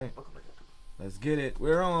Let's get it.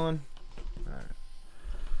 We're on. All right.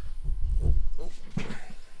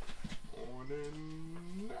 On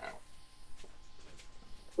and now.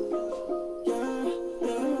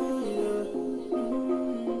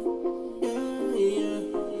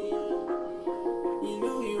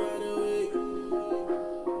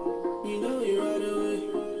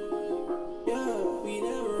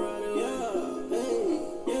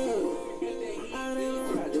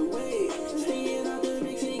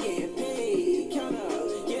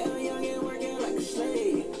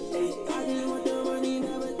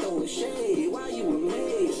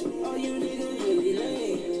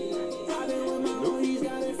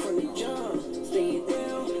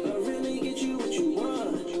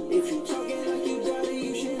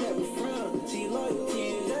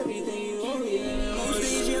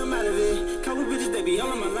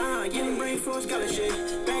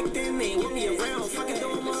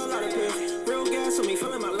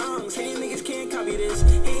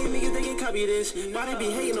 Why they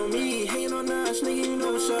be hating on me, hating on us, nigga, you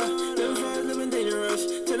know what's up. Living fast, living dangerous.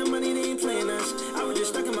 Tell them money they ain't playing us. I was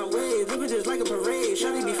just stuck in my ways, living just like a parade.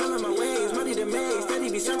 Shawty be feeling my ways, money to make,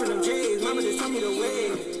 steady be serving them J's. Mama just told me to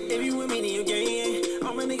wait. If you with me, then you gain.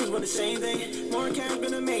 All my niggas want the same thing. More cash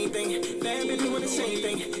been the main thing. Bad bitch want the same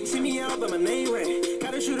thing. See me out, but my name red.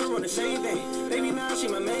 Got a shooter on the same thing. Baby, now she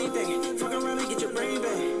my main thing. Fuck around and get your brain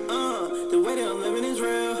back. The way that I'm living is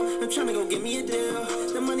real. I'm tryna go get me a deal.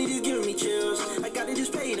 The money just giving me chills. I gotta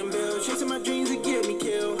just pay them bills. Chasing my dreams and get me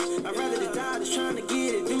killed. I'd rather just die just trying to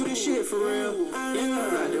get it. Do this shit for real.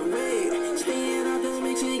 Yeah, ride the wave. Staying out the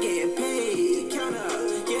mix and getting paid. Count up.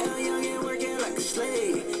 Yeah, young and working like a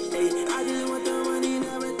slave. Hey, I just want the money,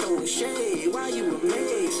 never throwing shade. Why you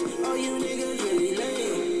amazed? Oh, you niggas really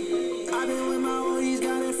lame. I've been with my oldies,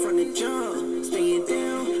 got it from the jump. Staying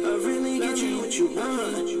down, I really get you what you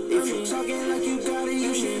want. If you talking like you got it,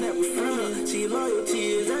 you should never front. See, loyalty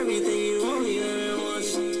is everything, you only earn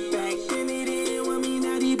once. Back then they didn't want me,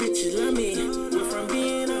 now these bitches love me. But from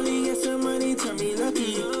being ugly, get some money, turn me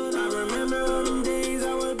lucky. I remember all them days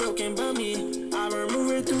I was broken by me. I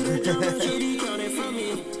remove it through the drama, shady counting from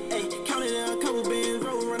me. Hey, counted out a couple bands,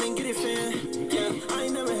 roll, run and get it fan. Yeah, I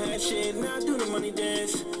ain't never had shit, now I do the money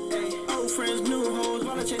dance. Hey, old friends, new hoes,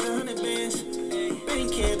 while I chase 100 bands. Hey,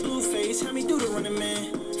 bank kid, blue face, had me do the running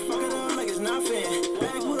man. Fuck it up like it's nothing.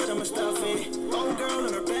 Backwood, I'ma stuff it. Old girl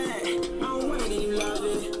in her bag. I don't want it, you love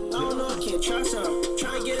it. I don't know, I can't trust her.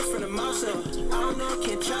 Try to get it from the muscle. I don't know, I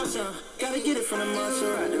can't trust her. Gotta get it from the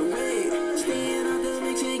muscle. Right the way. Staying out the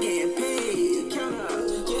mix and getting paid. Count up.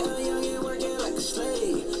 Yeah, young and working like a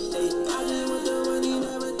slave. Hey, I just want the money,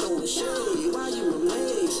 never throwing shade. Why you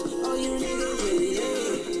amazed? Oh, you niggas really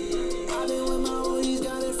hate. I've been with my oldies,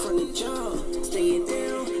 got it from the jump. Staying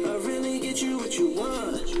down, I really get you what you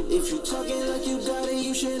want. If you talking like you got it,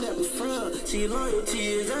 you should never front. See, loyalty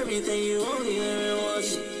is everything, you only earn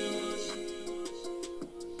once.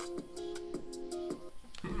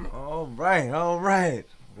 All right.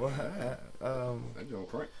 Well, That joint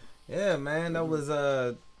crank. yeah, man, that was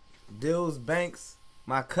Dills Banks,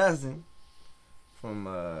 my cousin from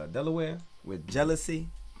Delaware with Jealousy.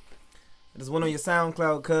 I just went on your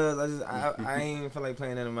SoundCloud, cuz I ain't feel like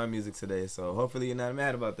playing any of my music today, so hopefully you're not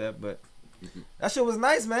mad about that. But that shit was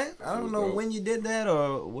nice, man. I don't know when you did that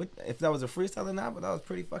or what, if that was a freestyle or not, but that was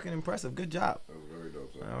pretty fucking impressive. Good job. That was very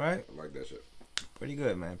dope, son. All right. I like that shit. Pretty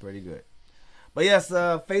good, man. Pretty good. But yes,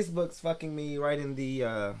 Facebook's fucking me right in the.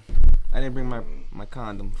 I didn't bring my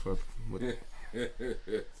condom for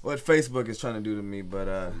what Facebook is trying to do to me, but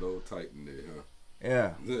A little tight in there,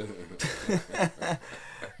 yeah. huh?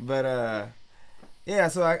 But yeah.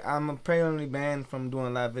 So I'm apparently banned from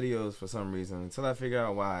doing live videos for some reason until I figure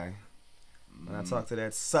out why. When I talk to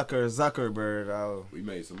that sucker Zuckerberg, We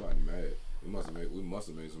made somebody mad. We must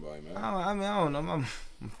have made somebody mad. I don't know.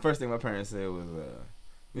 First thing my parents said was,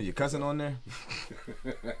 "You cussing on there?"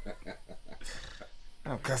 I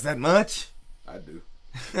don't cuss that much. I do.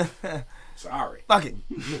 Sorry. Fuck it.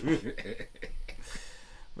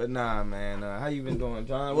 But nah, man. How you been doing,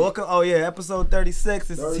 John? Welcome. Oh yeah, episode 36.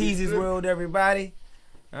 This is Heezy's World, everybody.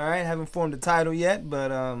 All right, haven't formed a title yet,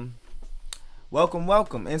 but welcome.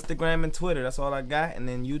 Instagram and Twitter. That's all I got, and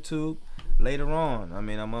then YouTube later on. I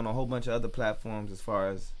mean, I'm on a whole bunch of other platforms as far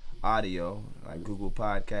as audio, like Google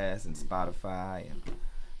Podcasts and Spotify and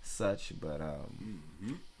such. But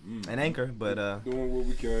and Anchor. But doing what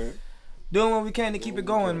we can. doing what we can to keep it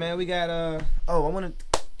going, man. We got I want to.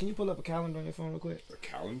 Can you pull up a calendar on your phone real quick? A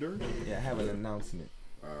calendar? Yeah, I have an announcement.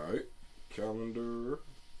 All right. Calendar.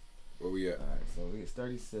 Where we at? All right, so it's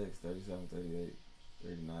 36, 37, 38,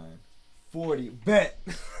 39, 40. Bet.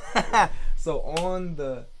 So on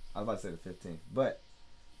the, I was about to say the 15th, but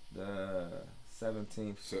the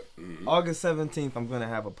 17th. Mm-hmm. August 17th, I'm gonna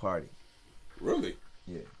have a party. Really?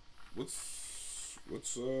 Yeah. What's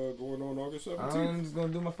going on August 17th? I'm just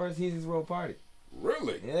gonna do my first Heezy's World party.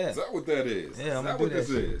 Really? Yeah. Is that what that is? Yeah, I'm is that gonna do what that this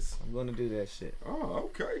shit. is? I'm gonna do that shit. Oh,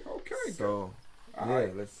 okay. So, All yeah,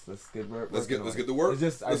 right. let's get work. Let's get working on to it. work. It's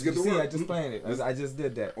just, Let's get to work. I just planned it. I just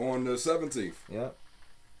did that. On the 17th. Yep.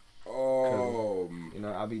 Oh. You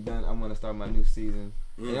know, I'll be done. I'm gonna start my new season,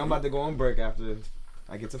 and I'm about to go on break after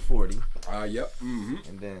I get to 40. Yep. Mm-hmm.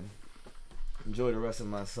 And then enjoy the rest of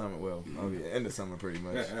my summer. Well, end of summer pretty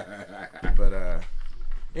much. But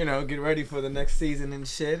you know, get ready for the next season and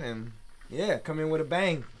shit, and yeah, come in with a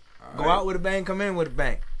bang. Go out with a bang, come in with a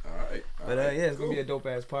bang. All right. But yeah, it's gonna be a dope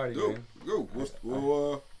ass party, man. Go.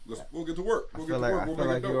 We'll get to work. I feel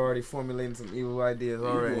like you're already formulating some evil ideas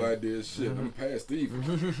already. Evil ideas, shit. I'm past evil.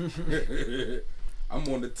 I'm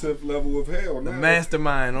on the 10th level of hell now. The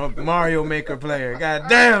mastermind or Mario Maker player. God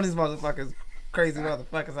damn, these motherfuckers, crazy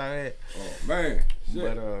motherfuckers out here. Oh man,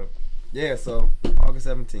 shit. But yeah, so August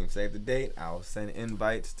 17th, save the date. I'll send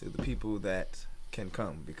invites to the people that can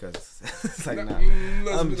come because it's like, nah,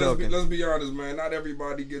 I'm joking. Let's be honest, man. Not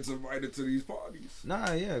everybody gets invited to these parties.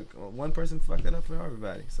 Nah, yeah, one person fucked it up for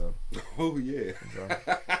everybody. So. Oh yeah.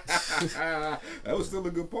 That was still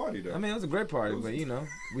a good party though. I mean, it was a great party, but you know,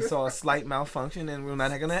 we saw a slight malfunction, and we're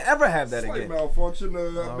not gonna ever have that slight again. Malfunction.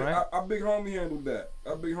 Right. Our big homie handled that.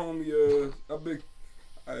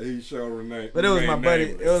 He shall remain. But it was my buddy.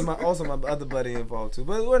 nameless. It was also my other buddy involved too.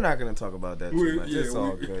 But we're not gonna talk about that too much. It's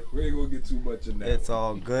all good. We ain't gonna get too much in that. It's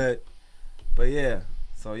all good. But yeah,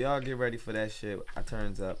 so y'all get ready for that shit. I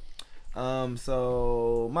turns up.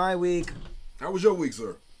 So my week. How was your week,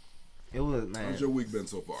 sir? It was, man. How's your week been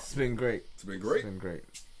so far? It's been great. It's been great.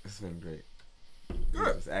 It's been great.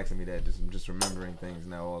 Good. Just asking me that, just remembering things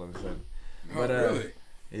now all of a sudden. Oh, really?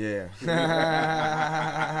 Yeah.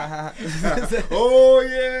 Oh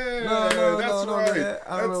yeah. No, that's no, right. man.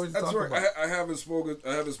 I don't know what you're That's talking right. about. I haven't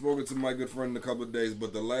spoken to my good friend in a couple of days,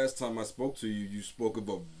 but the last time I spoke to you, you spoke of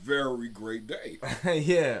a very great day.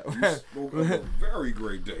 Yeah. You spoke of a very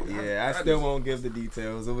great day. Yeah, I still won't give the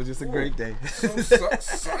details. It was just a great day. So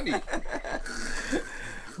sunny.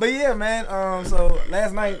 But yeah, man. So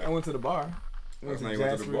last night I went to the bar. Last night you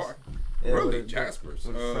went to the bar. Yeah, Really? Jasper's.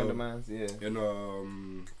 With a friend of mine, yeah.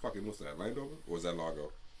 In fucking what's that? Landover? Or is that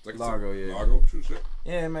Largo? It's like Largo, yeah. Largo, true shit.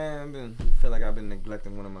 Yeah, man. Feel like I've been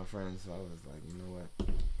neglecting one of my friends, so I was like, you know what?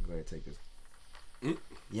 Go ahead, take this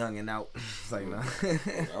young and out. It's like, nah.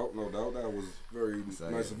 No doubt. That was very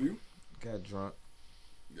nice of you. Got drunk.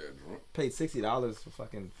 Yeah, drunk. Paid $60 for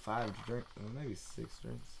fucking 5 drinks, maybe 6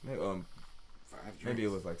 drinks. Maybe 5 drinks. Maybe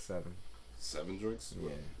it was like 7. 7 drinks.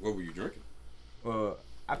 Yeah. What were you drinking? Well,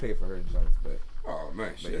 I paid for her drinks, but Oh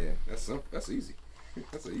man, shit. yeah. That's simple. That's easy.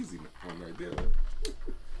 That's an easy one right there.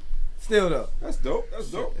 still though, That's dope. That's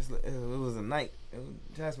dope. it was a night.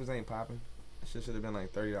 Jasper's ain't popping. That shit should have been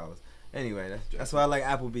like $30. Anyway, that's why I like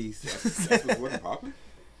Applebee's. Jasper's wasn't popping.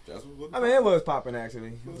 Jasper's wasn't. I mean, it was popping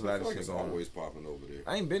actually. There was a lot of shit It's going on. always popping over there.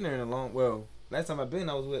 I ain't been there in a long. Well, last time I been,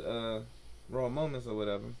 I was with Raw Moments or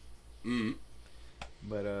whatever. Mm-hmm.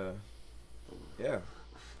 But yeah,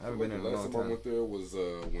 I haven't been there in a Last long time I time. went there was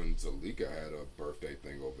when Zalika had a birthday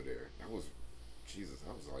thing over there. That was, Jesus.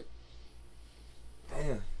 That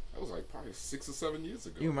Damn, was like probably 6 or 7 years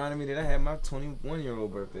ago. you reminded me that I had my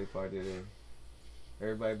 21-year-old birthday party there.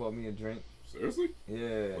 Everybody bought me a drink. Seriously?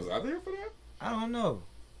 Yeah. Was I there for that? I don't know.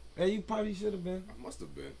 Yeah, you probably should have been. I must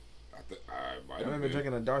have been. I might I have remember been.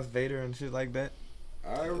 drinking a Darth Vader and shit like that.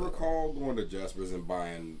 I recall going to Jasper's and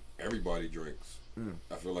buying everybody drinks.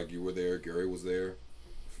 I feel like you were there. Gary was there.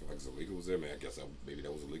 I feel like Zalika was there. Man, I guess maybe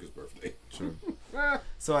that was Zalika's birthday. True.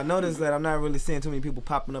 So I noticed that I'm not really seeing too many people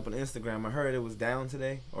popping up on Instagram. I heard it was down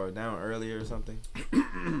today or down earlier or something.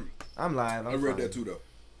 I'm live. I read that too, though.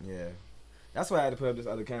 Yeah. That's why I had to put up this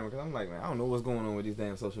other camera because I'm like, man, I don't know what's going on with these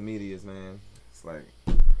damn social medias, man. It's like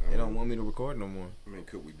they don't want me to record no more. I mean,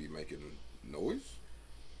 could we be making noise?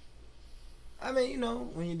 I mean, you know,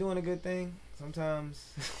 when you're doing a good thing,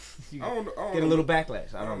 sometimes you I don't get a little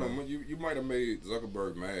backlash. I don't know. You might have made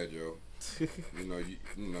Zuckerberg mad, yo.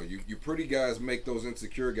 You pretty guys make those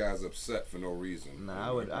insecure guys upset for no reason. Nah,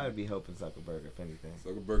 I would be helping Zuckerberg if anything.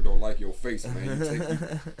 Zuckerberg don't like your face,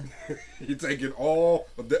 man. You taking all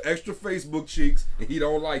of the extra Facebook cheeks, and he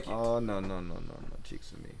don't like it. Oh no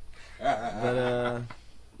cheeks for me. But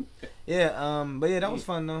yeah, but yeah, that was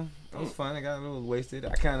fun though. That was fun. I got a little wasted.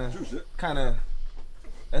 I kind of.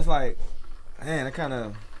 It's like, man, it's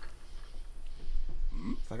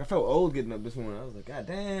like I felt old getting up this morning. I was like, God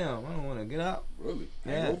damn, I don't want to get up. Really?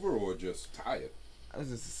 Yeah. Hangover or just tired? I was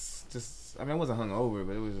just. I mean, I wasn't hungover,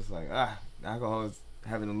 but it was just like, alcohol is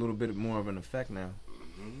having a little bit more of an effect now.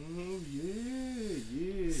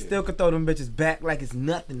 Yeah. Still could throw them bitches back like it's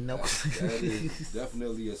nothing, though. That is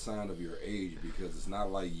definitely a sign of your age because it's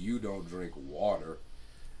not like you don't drink water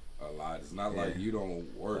a lot. It's not like you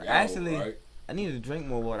don't work Actually, out, right? I need to drink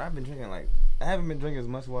more water. I've been drinking I haven't been drinking as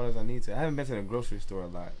much water as I need to. I haven't been to the grocery store a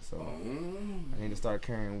lot, so I need to start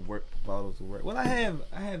carrying bottles of work. Well, I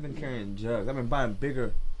have been carrying jugs. I've been buying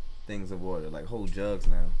bigger things of water, like whole jugs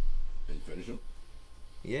now. And you finish them?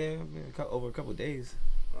 Yeah, over a couple of days.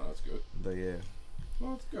 Oh, that's good. But yeah.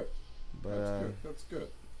 Oh, that's good. But That's good.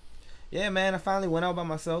 yeah, man, I finally went out by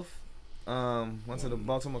myself. Went to the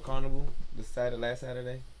Baltimore Carnival last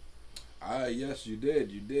Saturday. Yes, you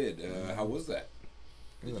did. How was that?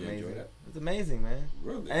 It was Did you amazing. enjoy that? It's amazing, man.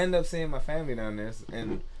 Really? I ended up seeing my family down there,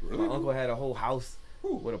 and Really? my uncle had a whole house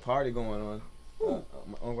Who? with a party going on.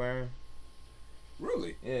 My Uncle Aaron.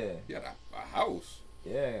 Really? Yeah. You had a house?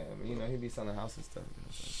 Yeah. I mean, he'd be selling houses and stuff.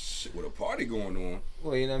 Shit, with a party going on.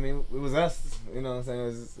 Well, you know what I mean? It was us. You know what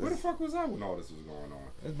I'm saying? Where the fuck was I when all this was going on?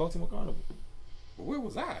 It's Baltimore Carnival. But where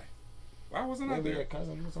was I? Why wasn't I Maybe there? your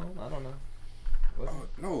cousin was on. I don't know. Was Oh,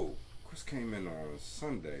 no. Chris came in on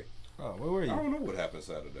Sunday. Oh, where were I you? don't know what happened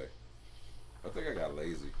Saturday. I think I got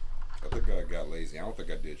lazy. I don't think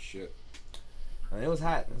I did shit. It was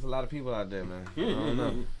hot. There's a lot of people out there, man. I don't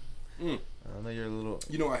know. I know you're a little.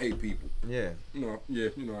 You know I hate people. Yeah. You know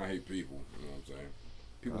I hate people. You know what I'm saying?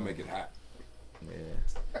 People make it hot.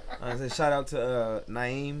 Yeah. I say shout out to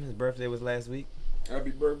Naeem. His birthday was last week. Happy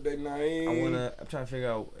birthday, Naeem. I'm trying to figure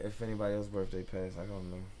out if anybody else's birthday passed. I don't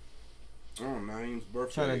know. Oh, Naeem's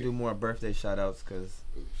birthday. Trying to do more birthday shout outs because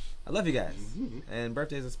I love you guys. And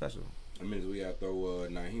birthdays are special. That means we got to throw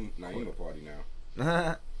Naeem a party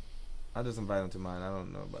now. I'll just invite him to mine. I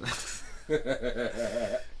don't know about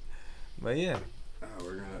that. But yeah. Oh,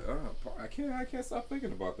 we're gonna. I can't stop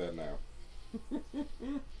thinking about that now.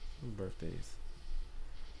 Birthdays.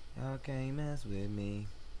 Y'all can't mess with me.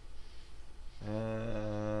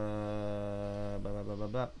 Blah, blah, blah,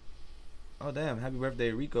 blah. Oh damn! Happy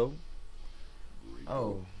birthday, Rico.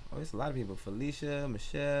 Oh, it's a lot of people. Felicia,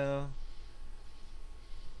 Michelle.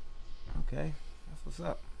 Okay, that's what's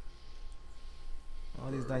up.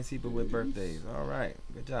 All these nice people with birthdays. All right,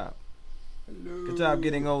 good job. Hello. Good job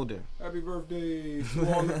getting older. Happy birthday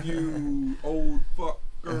to all of you old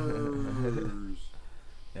fuckers.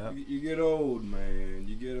 Yep. You get old, man.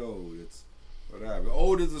 You get old. It's whatever.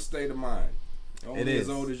 Old is a state of mind. Only It is. as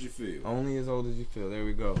old as you feel. Only as old as you feel. There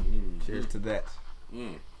we go. Cheers to that.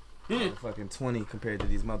 I'm fucking 20 compared to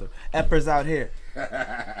these mother effers out here.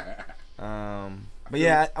 But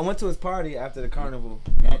yeah, I went to his party after the carnival.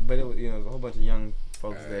 But it was, there was a whole bunch of young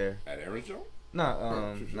folks there. At Aaron's Joint?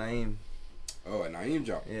 No, Naeem. Oh, at Naeem's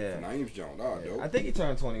Joint. Yeah. Naeem's Joint. Oh, Yeah. dope. I think he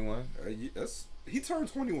turned 21. He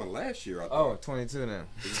turned 21 last year, I Oh, thought. 22 now.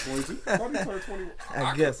 Is he 22? I thought he turned 21.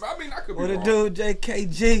 I guess. I could be What it wrong. do,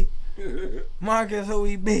 JKG? Marcus, who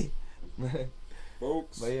he be?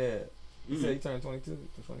 Folks. But yeah, you said he turned 22.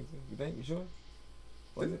 You think? You sure?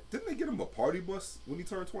 Didn't they get him a party bus when he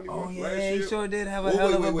turned 21 Oh last yeah, year? he sure did have a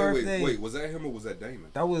hell of a birthday. Wait, was that him or was that Damon?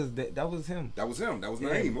 That was him. That was him. That was Yeah.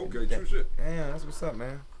 Naeem. Okay, true shit. Damn, that's what's up,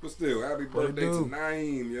 man. But still, happy What it birthday to do?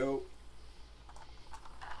 Naeem, yo.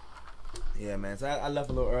 Yeah, man. So I left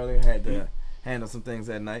a little earlier. Had to handle some things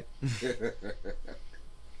that night.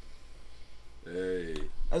 Hey.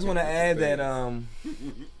 I just want to add that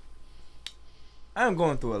I'm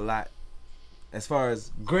going through a lot as far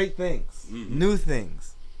as great things, new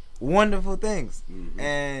things, wonderful things,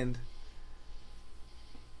 and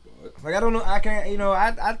like I don't know, I can't,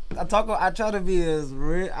 I talk, I try to be as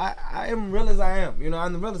real. I am real as I am.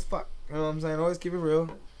 I'm the real as fuck. You know what I'm saying? Always keep it real.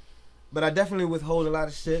 But I definitely withhold a lot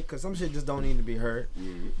of shit because some shit just don't need to be heard.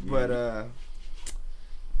 But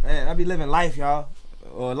man, I be living life, y'all.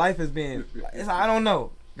 Or life is being, I don't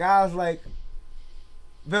know. Guys like,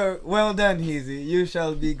 very well done, Heezy. You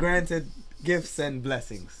shall be granted gifts and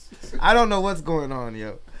blessings. I don't know what's going on,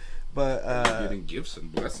 yo. But getting gifts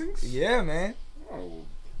and blessings? yeah, man. Oh,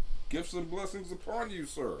 gifts and blessings upon you,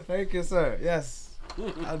 sir. Thank you, sir. Yes.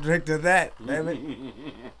 I'll drink to that, damn it.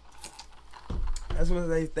 I just want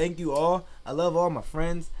to say thank you all. I love all my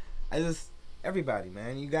friends. Everybody,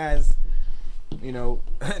 man. You guys,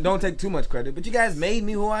 don't take too much credit, but you guys made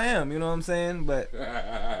me who I am. You know what I'm saying? But,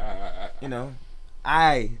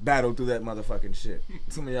 I battled through that motherfucking shit.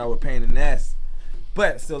 Some of y'all were pain in the ass,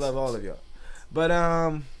 but still love all of y'all. But,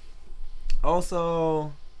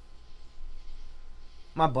 also,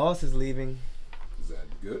 my boss is leaving. Is that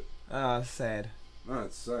good? Sad. No,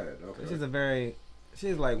 it's sad. Okay.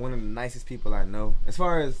 She's like one of the nicest people I know, as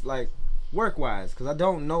far as like work wise, because I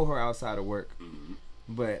don't know her outside of work.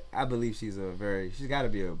 but I believe she's got to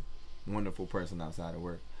be a wonderful person outside of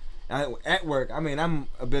work. At work, I mean, I'm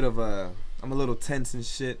a little tense and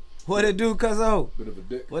shit. What it do, cuzzo? Bit of a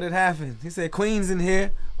dick. What had happened? He said Queens in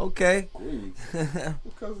here. Okay. Queens.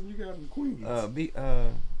 What cousin you got in Queens?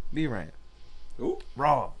 B Rant. Who?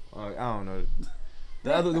 Raw. I don't know.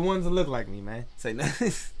 The ones that look like me, man. Say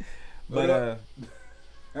nothing. But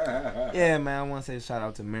yeah, man, I want to say shout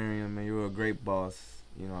out to Miriam, man. You were a great boss.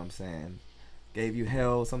 You know what I'm saying? Gave you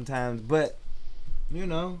hell sometimes, but you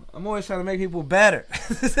know, I'm always trying to make people better.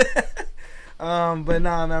 But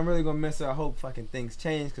nah, man, I'm really gonna miss her. I hope fucking things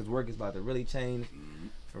change, cause work is about to really change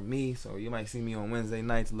for me. So you might see me on Wednesday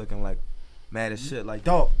nights looking like mad as shit, like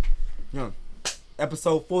dog. You know,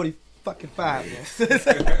 episode 40 fucking 5.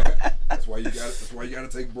 That's why you gotta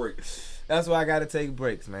take breaks. That's why I gotta take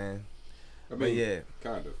breaks, man. I mean, but yeah,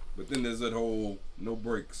 kind of. But then there's that whole no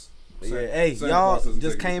breaks. Yeah, hey, y'all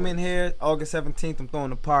just came in here August 17th. I'm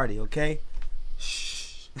throwing a party, okay?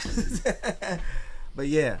 Shh. But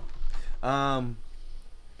yeah, yeah,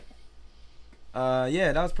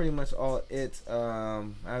 that was pretty much all it. I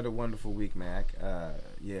had a wonderful week, man.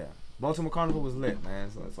 Yeah, Baltimore Carnival was lit, man.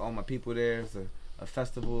 So it's all my people there. It's a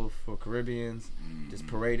festival for Caribbeans, just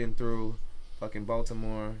parading through fucking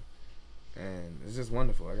Baltimore, and it's just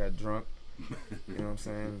wonderful. I got drunk, you know what I'm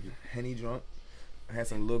saying? Henny drunk. I had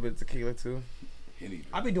some little bit of tequila too. Henny.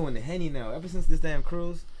 I've been doing the Henny now ever since this damn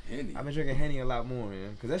cruise. Henny. I've been drinking Henny a lot more,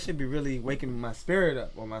 man, because that should be really waking my spirit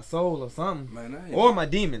up or my soul or something, man, or my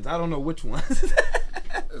demons. I don't know which one.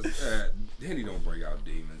 Henny don't bring out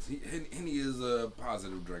demons. Henny is a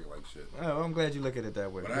positive drink like shit. Oh, I'm glad you look at it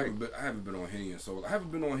that way. But I haven't been on Henny I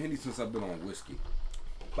haven't been on Henny since I've been on whiskey.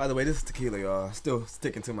 By the way, this is tequila, y'all. Still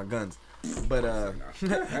sticking to my guns. But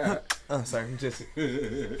oh, sorry, just.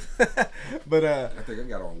 But I think I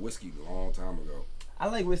got on whiskey a long time ago. I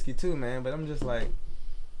like whiskey too, man. But I'm just like,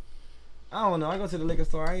 I don't know. I go to the liquor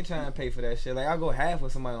store. I ain't trying to pay for that shit. Like, I'll go half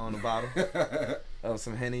with somebody on the bottle of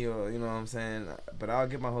some Henny, or you know what I'm saying. But I'll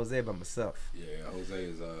get my Jose by myself. Yeah, Jose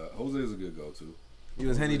is a good go-to. You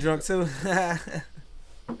was Henny drunk too?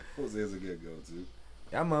 Jose is a good go-to.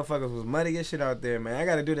 Y'all motherfuckers was muddy as shit out there, man. I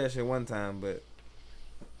gotta do that shit one time, but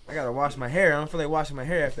I gotta wash my hair. I don't feel like washing my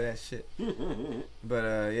hair after that shit.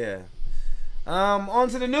 But yeah. On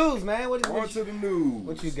to the news, man. What the news.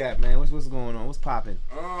 What you got, man? What's going on? What's popping?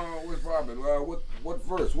 What's popping? What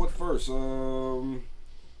first?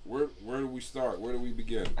 Where do we start? Where do we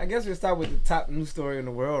begin? I guess we'll start with the top news story in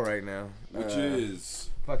the world right now, which is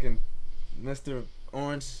fucking Mr.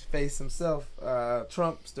 Orange Face himself,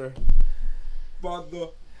 Trumpster. Father.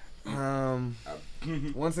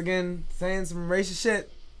 Once again, saying some racist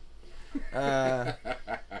shit.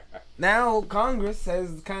 Now Congress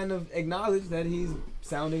has kind of acknowledged that he's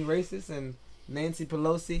sounding racist, and Nancy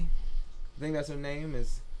Pelosi, I think that's her name,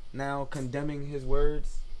 is now condemning his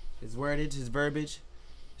words, his wordage, his verbiage.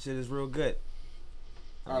 Shit is real good.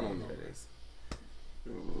 I don't know what it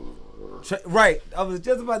is. Right, I was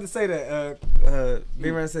just about to say that.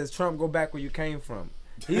 B-Ran says, Trump, go back where you came from.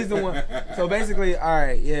 He's the one. So basically, all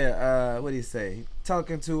right, yeah. What did he say?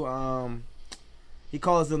 Talking to he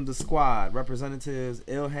calls them the squad. Representatives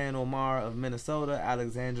Ilhan Omar of Minnesota,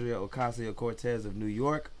 Alexandria Ocasio-Cortez of New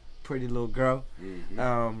York, pretty little girl,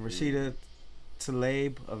 Rashida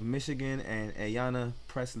Tlaib of Michigan, and Ayanna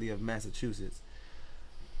Pressley of Massachusetts.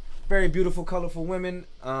 Very beautiful, colorful women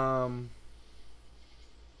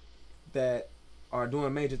that are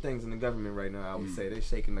doing major things in the government right now. I would say they're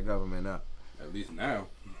shaking the government up. At least now.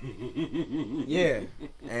 Yeah.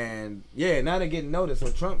 And yeah, now they're getting noticed.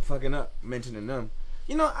 So Trump fucking up mentioning them.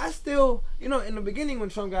 You know, I still, you know, in the beginning when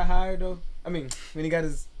Trump got hired though, I mean, when he got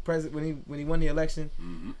his when he won the election,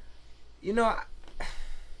 you know, I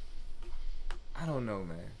don't know,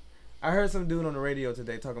 man. I heard some dude on the radio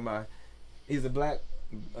today talking about he's a black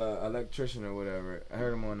electrician or whatever. I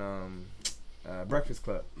heard him on Breakfast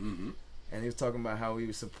Club. And he was talking about how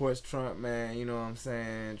he supports Trump, man. You know what I'm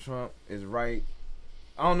saying? Trump is right.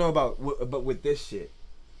 I don't know about but with this shit,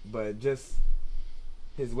 but just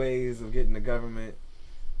his ways of getting the government.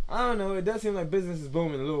 I don't know. It does seem like business is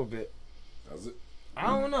booming a little bit. Does it? I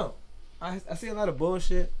don't know. I see a lot of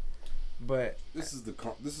bullshit, but this is the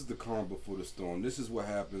calm before the storm. This is what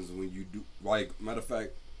happens when you do. Like, matter of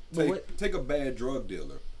fact, take a bad drug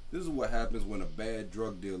dealer. This is what happens when a bad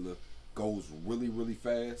drug dealer goes really, really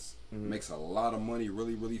fast, makes a lot of money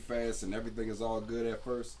really, really fast, and everything is all good at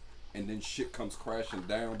first, and then shit comes crashing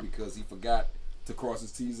down because he forgot to cross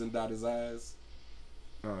his T's and dot his I's.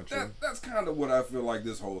 Oh, true. That's kind of what I feel like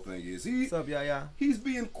this whole thing is. What's up, yeah? He's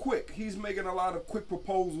being quick. He's making a lot of quick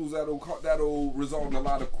proposals that'll result in a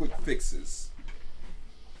lot of quick fixes.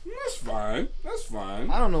 That's fine. That's fine.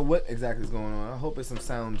 I don't know what exactly is going on. I hope it's some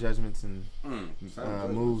sound judgments and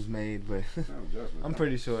moves made, but I'm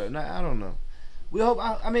pretty sure. No, I don't know. We hope.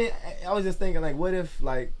 I mean, I was just thinking, like, what if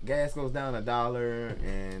like gas goes down $1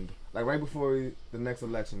 and like right before the next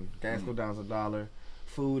election, gas goes down $1,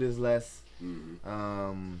 food is less.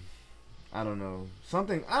 I don't know,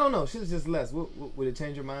 something. I don't know. Shit's just less. Would it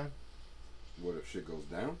change your mind? What if shit goes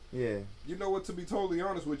down? Yeah. You know what? To be totally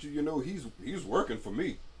honest with you, you know he's working for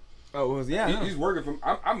me. Oh, well, yeah. He's working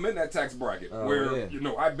for. I'm in that tax bracket where you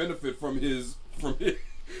know I benefit from his.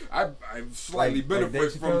 I slightly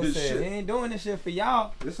benefit from his shit. He ain't doing this shit for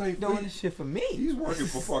y'all. This ain't doing this shit for me. He's working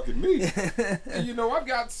for fucking me. And you know I've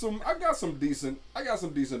got some decent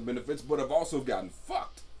benefits, but I've also gotten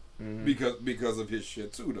fucked because of his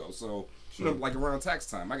shit too though. So you know, like around tax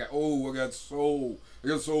time, I got so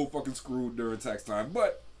fucking screwed during tax time.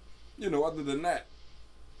 But you know, other than that,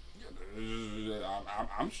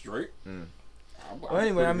 I'm straight. Well,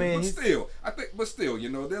 anyway, I mean, but still, you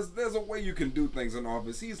know, there's a way you can do things in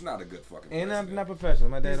office. He's not a good fucking president. And not professional.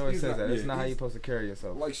 My dad always says that. It's not how you're supposed to carry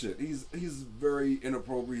yourself. Like shit. He's very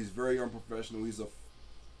inappropriate. He's very unprofessional. He's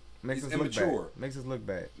immature. Makes us look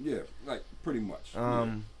bad. Yeah, like pretty much.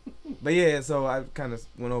 But yeah, so I kind of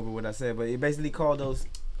went over what I said, but he basically called those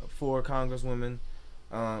 4 congresswomen,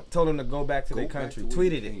 told them to go back to their country,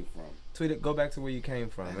 tweeted it. Go back to where you came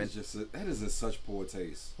from. That is in such poor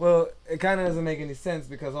taste. Well, it kind of doesn't make any sense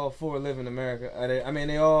because all 4 live in America. They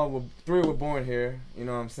 3 were born here. You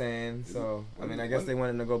know what I'm saying? So I guess they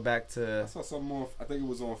wanted to go back to. I saw something on. I think it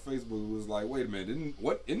was on Facebook. It was like, wait a minute,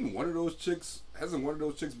 hasn't one of those chicks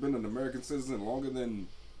been an American citizen longer than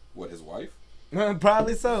his wife?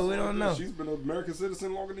 Probably so. We don't know. She's been an American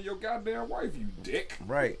citizen longer than your goddamn wife, you dick.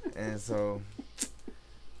 Right, and so.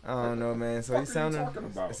 I don't know, man. So it's a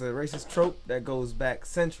racist trope that goes back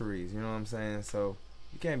centuries. You know what I'm saying? So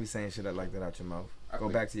you can't be saying shit like that out your mouth. Go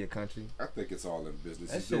back to your country. I think it's all in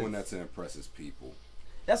business. He's doing that to impress his people.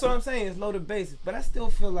 That's what I'm saying. It's loaded bases, but I still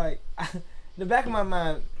feel like in the back of my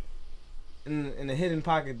mind, in the hidden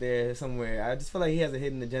pocket there somewhere, I just feel like he has a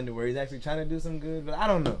hidden agenda where he's actually trying to do some good. But I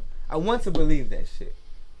don't know. I want to believe that shit,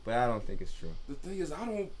 but I don't think it's true. The thing is,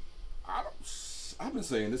 I've been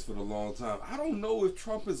saying this for a long time. I don't know if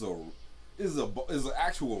Trump is an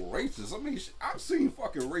actual racist. I mean, I've seen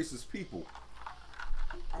fucking racist people.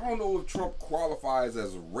 I don't know if Trump qualifies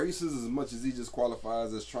as racist as much as he just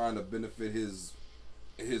qualifies as trying to benefit his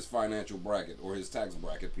financial bracket or his tax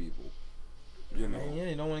bracket people. You know. Yeah,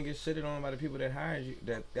 you don't want to get shitted on by the people that hired you.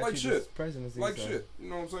 That like shit. Presidency. Like so. Shit. You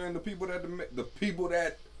know what I'm saying? The people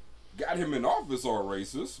that got him in office are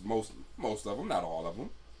racist. Most of them, not all of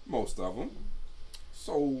them. Most of them.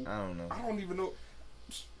 So I don't know. I don't even know.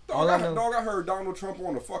 Dog, I heard Donald Trump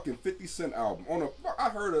on a fucking 50 Cent album. I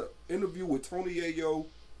heard an interview with Tony Ayo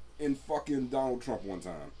and fucking Donald Trump one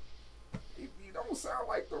time. He don't sound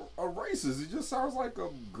like a racist. He just sounds like a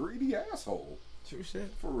greedy asshole. True shit.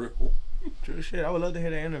 For real. True shit. I would love to hear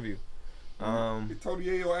that interview. Tony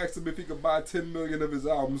Ayo asked him if he could buy 10 million of his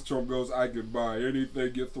albums. Trump goes, "I could buy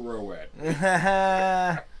anything you throw at me."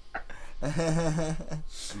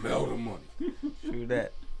 Smell the money. True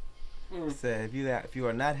that. Said if you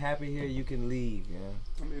are not happy here, you can leave. You know.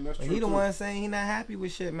 I mean that's true. He the one saying he not happy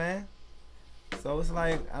with shit, man. So it's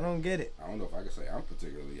like I don't get it. I don't know if I can say I'm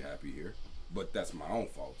particularly happy here, but that's my own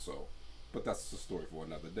fault. So, but that's a story for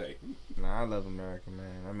another day. Nah, I love America,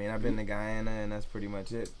 man. I mean, I've been to Guyana, and that's pretty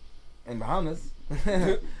much it. And Bahamas.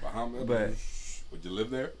 Bahamas. But would you live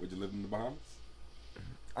there? Would you live in the Bahamas?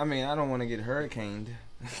 I mean, I don't want to get hurricaned.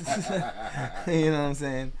 You know what I'm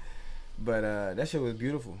saying? But that shit was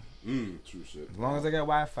beautiful. True shit. As long as I got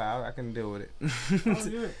Wi-Fi, I can deal with it. Oh,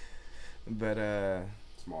 yeah. But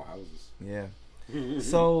small houses. Yeah.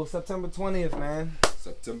 So September 20th, man.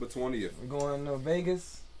 September 20th. We're going to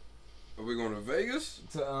Vegas. Are we going to Vegas?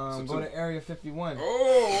 To go to Area 51.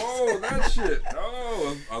 Oh, that shit.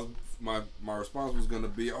 Oh, my response was gonna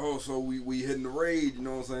be, so we hitting the raid. You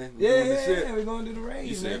know what I'm saying? Yeah, we're gonna do the raid.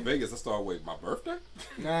 You said Vegas. I started waiting. My birthday?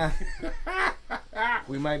 Nah.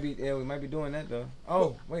 we might be doing that though.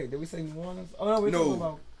 Oh wait, did we say New Orleans? Oh no, talking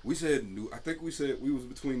about. We said I think we said we was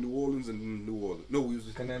between New Orleans and New Orleans. No, we was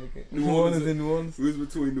Connecticut. New Orleans and New Orleans. We was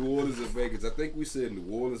between New Orleans and Vegas. I think we said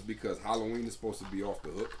New Orleans because Halloween is supposed to be off the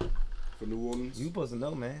hook for New Orleans. You supposed to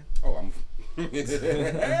know, man. Oh, I'm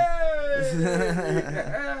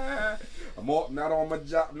not on my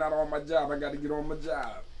job. I got to get on my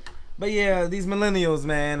job. But yeah, these millennials,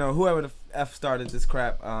 man, or whoever the F started this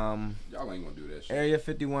crap. Y'all ain't gonna do that shit. Area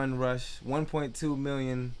 51 rush, 1.2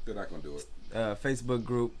 million. They're not gonna do it. Facebook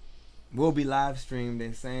group. will be live streamed.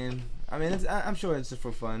 They're saying. I mean, I'm sure it's just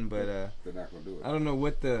for fun, but they're not gonna do it. I don't know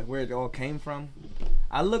where it all came from.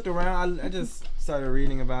 I looked around. I just started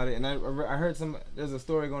reading about it, and I heard there's a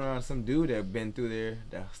story going on. Some dude that been through there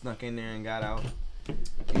that snuck in there and got out.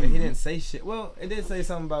 But he didn't say shit. Well, it did say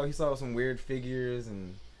something about he saw some weird figures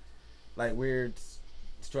and like weird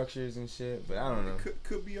structures and shit. But I don't know.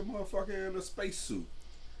 Could be a motherfucker in a space suit,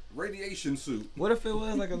 radiation suit. What if it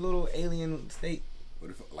was like a little alien state?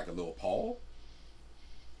 What if like a little Paul?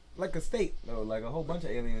 Like a state, though, like a whole bunch of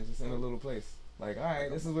aliens just in a little place. Like, all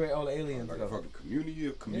right, this is where all the aliens like go. Like a fucking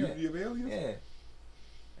community of aliens? Yeah.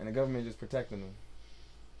 And the government just protecting them.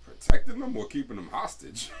 Protecting them or keeping them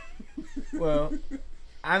hostage? Well,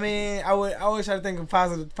 I mean, I always try to think of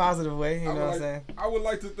positive way, you know what I'm saying? I would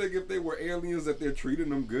like to think if they were aliens that they're treating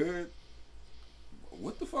them good.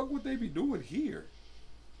 What the fuck would they be doing here?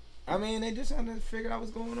 I mean, they just trying to figure out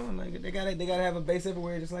what's going on. Like they gotta have a base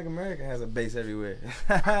everywhere, just like America has a base everywhere.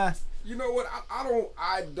 You know what?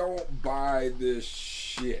 I don't buy this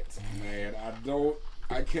shit, man.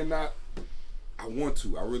 I cannot. I want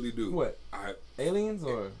to. I really do. What? Aliens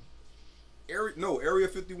or? Area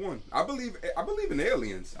 51. I believe in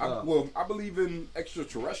aliens. I believe in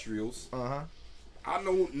extraterrestrials. Uh-huh. I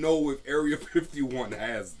don't know if Area 51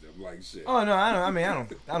 has them. Like shit. Oh no, I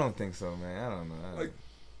don't think so, man. I don't know.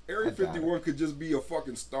 Area 51 could just be a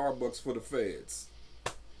fucking Starbucks for the feds.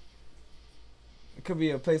 It could be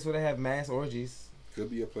a place where they have mass orgies. Could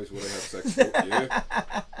be a place where they have sex. Yeah.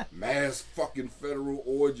 Mass fucking federal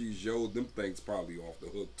orgies, yo. Them things probably off the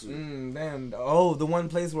hook, too. Damn. Oh, the one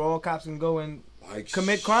place where all cops can go and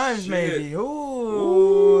commit crimes, shit. maybe.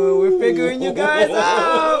 Ooh, we're figuring you guys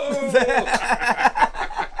out.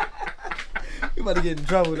 You about to get in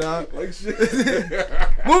trouble, dog. Like shit.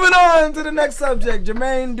 Moving on to the next subject.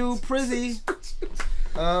 Jermaine Dupri.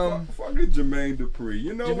 Fucking Jermaine Dupri.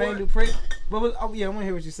 You know Jermaine what? Dupri. But I want to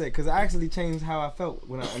hear what you said because I actually changed how I felt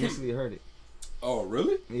when I initially heard it. Oh,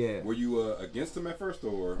 really? Yeah. Were you against him at first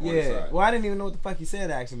or on yeah? his side? Well, I didn't even know what the fuck he said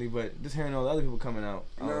actually, but just hearing all the other people coming out,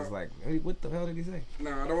 I was like, hey, what the hell did he say?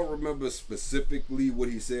 No, I don't remember specifically what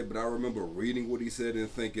he said, but I remember reading what he said and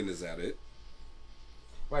thinking, is that it?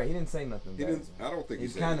 Right, he didn't say nothing. He didn't. I don't think he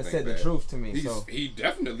said kind of anything said bad. the truth to me. He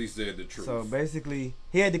definitely said the truth. So basically,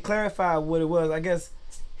 he had to clarify what it was. I guess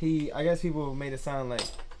people made it sound like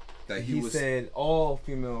that he said all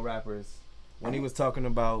female rappers when he was talking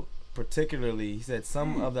about particularly. He said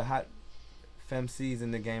some of the hot femcs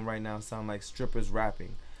in the game right now sound like strippers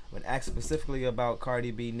rapping. When asked specifically about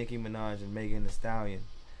Cardi B, Nicki Minaj, and Megan Thee Stallion,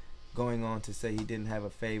 going on to say he didn't have a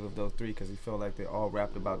fave of those three because he felt like they all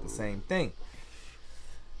rapped about the same thing.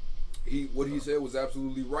 What he said was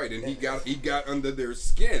absolutely right, and he got under their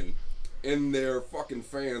skin, and their fucking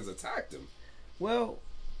fans attacked him. Well,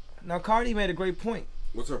 now Cardi made a great point.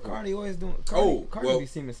 What's her point? Cardi always doing. Cardi be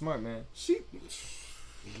seeming smart, man. She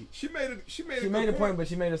made a point, but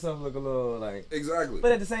she made herself look a little like exactly.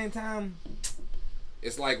 But at the same time,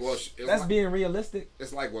 it's like being realistic.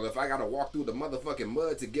 It's like, well, if I gotta walk through the motherfucking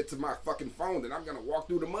mud to get to my fucking phone, then I'm gonna walk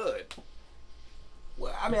through the mud.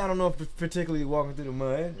 Well, I mean, I don't know if particularly walking through the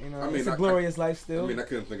mud. You know, it's a glorious life still. I mean, I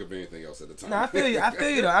couldn't think of anything else at the time. No, I feel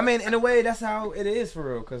you though. I mean, in a way, that's how it is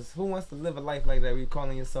for real. Cause who wants to live a life like that? Where you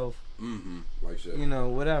calling yourself, like shit. You know,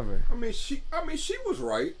 whatever. I mean, she was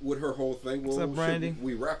right with her whole thing. Well, what's up, Brandy?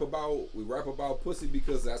 We rap about pussy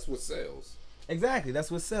because that's what sells. Exactly, that's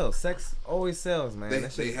what sells. Sex always sells, man.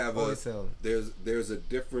 They have always selling. There's a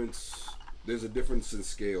difference. There's a difference in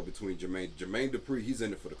scale between Jermaine Dupri. He's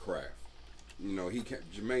in it for the craft. You know,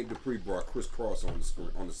 Jermaine Dupri brought Chris Cross on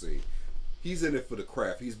the scene. He's in it for the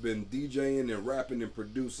craft. He's been DJing and rapping and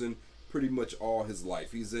producing pretty much all his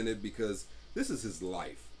life. He's in it because this is his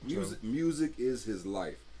life. Music is his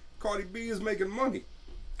life. Cardi B is making money.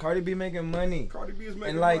 Cardi B making money. Cardi B is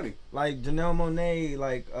making and money. Like Janelle Monáe,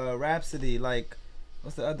 like Rhapsody, like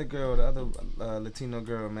what's the other girl, the other Latino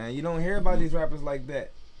girl, man. You don't hear about these rappers like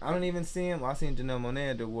that. I don't even see them. Well, I seen Janelle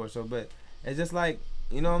Monáe at the award show, but it's just like,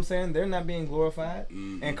 you know what I'm saying? They're not being glorified.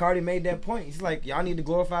 And Cardi made that point. He's like, y'all need to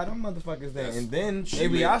glorify them motherfuckers then. And then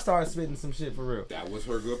maybe I started spitting some shit for real. That was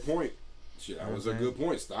her good point. Shit, that was a good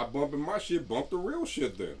point. Stop bumping my shit. Bump the real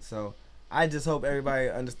shit then. So I just hope everybody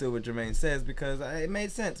understood what Jermaine says because it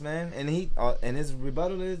made sense, man. And and his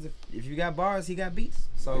rebuttal is if you got bars, he got beats.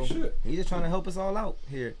 So he's just trying to help us all out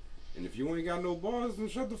here. And if you ain't got no bars, then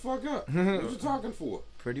shut the fuck up. What you talking for?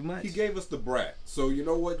 Pretty much. He gave us the brat. So you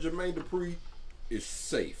know what, Jermaine Dupri is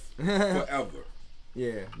safe forever.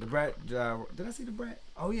 Yeah, the brat. Did I see the brat?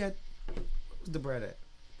 Oh yeah, where's the brat at?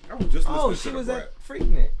 I was just listening she to was the brat. at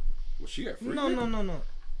Freaknet. Was she at Freaknet? No.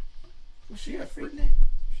 Was she at Freaknet?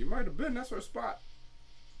 She might have been. That's her spot.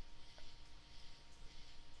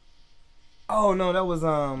 Oh no, that was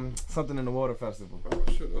something in the Water Festival. Oh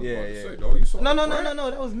shit! I was Yeah, about to yeah. say, dog, you saw No, Brat?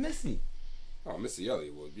 that was Missy. Oh, Missy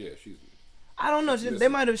Elliott was. Yeah, she's. I don't know.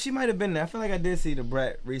 Missy. She might have been there. I feel like I did see the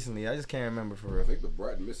Brat recently. I just can't remember for real. I think the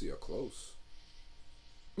Brat and Missy are close.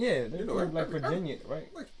 Yeah, they're You know, from like Virginia, right?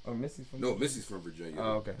 Like, Or Missy's from. no, Missy's from Virginia.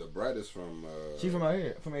 Oh, okay. The Brat is from. She from out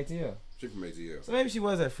here, from ATL. She from ATL. So maybe she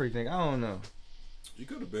was at Freaknik. I don't know. She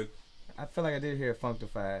could have been. I feel like I did hear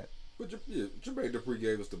Funkdafied. But Jermaine Dupri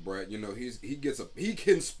gave us the Brat. You know, he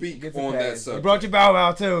can speak Gets a on pass. that subject. He brought you Bow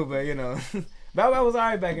Wow too, but you know, Bow Wow was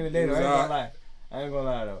alright back in the day. He Though. was I ain't gonna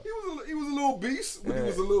lie though. He was a little beast when he Yeah.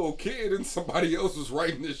 was a little kid and somebody else was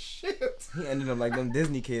writing this shit. He ended up like them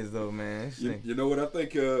Disney kids though, man. You know what? I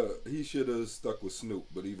think he should have stuck with Snoop,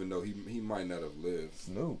 but even though he might not have lived.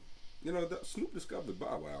 Snoop. You know, Snoop discovered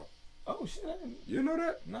Bow Wow. Oh shit! I didn't. You know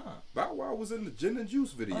that? Nah. Bow Wow was in the Gin and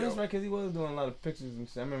Juice video. Oh, that's right, cause he was doing a lot of pictures and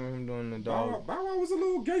shit. I remember him doing the dog. Bow Wow was a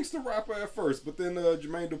little gangster rapper at first, but then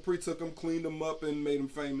Jermaine Dupri took him, cleaned him up, and made him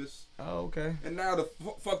famous. Oh, okay. And now the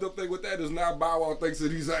fucked up thing with that is now Bow Wow thinks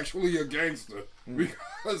that he's actually a gangster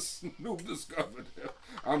because Snoop discovered him.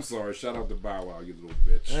 I'm sorry. Shout out to Bow Wow, you little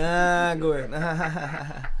bitch. Go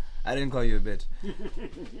ahead. I didn't call you a bitch.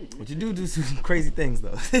 But you do some crazy things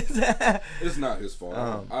though. It's not his fault.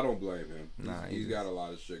 I don't blame him. Nah, he's got a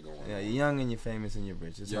lot of shit going on. Yeah, you're young and you're famous and you're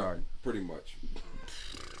rich. It's hard. Pretty much.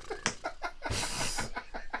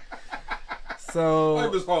 So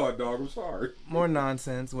Life is hard, dog. I'm sorry. more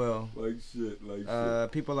nonsense. Well, Like shit.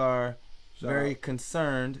 people are Shout very out.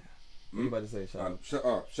 concerned. What you about to say, Sean? Shout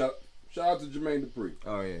out to Jermaine Dupri.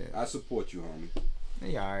 Oh yeah. I support you, homie.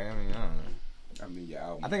 Yeah, alright. I mean, I don't know. I mean, your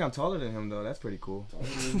album. I think I'm taller than him though. That's pretty cool.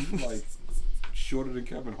 You like shorter than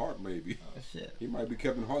Kevin Hart, maybe. Oh shit. He might be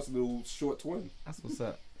Kevin Hart's little short twin. That's what's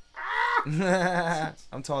up.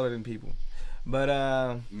 I'm taller than people. But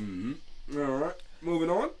All right.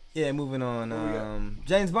 Moving on. yeah, moving on. What we got?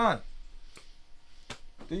 James Bond.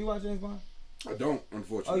 Do you watch James Bond? I don't,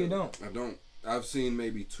 unfortunately. Oh, you don't? I don't. I've seen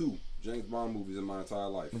maybe 2 James Bond movies in my entire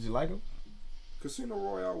life. Would you like him? Casino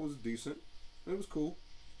Royale was decent. It was cool.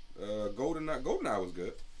 GoldenEye was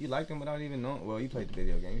good. You liked him without even knowing. Well, you played the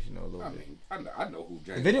video game. You should know a little I bit. mean, I know who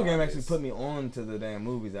James The video Bond game actually is. put me on to the damn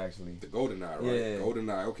movies. Actually, The GoldenEye, right? Yeah.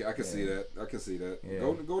 GoldenEye. Okay, I can see that. Yeah.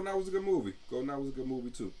 GoldenEye was a good movie. GoldenEye was a good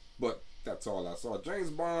movie too. But that's all I saw.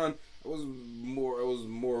 James Bond was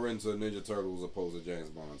more into Ninja Turtles opposed to James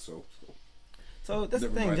Bond. So that's the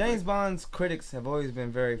Never thing. mind. James Bond's critics have always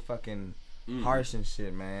been very fucking harsh and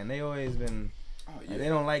shit, man. They always been. yeah. They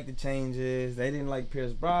don't like the changes. They didn't like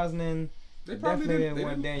Pierce Brosnan. They They probably definitely didn't- didn't they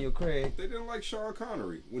want didn't- Daniel Craig. They didn't like Sean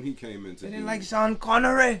Connery when he came into. They didn't like Sean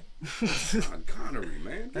Connery. Sean Connery,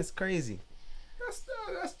 man. That's crazy.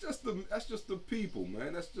 That's just the people,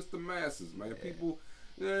 man. That's just the masses, man. People,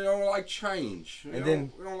 they don't like change. We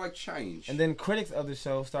don't like change. And then critics of the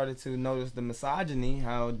show started to notice the misogyny,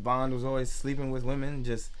 how Bond was always sleeping with women,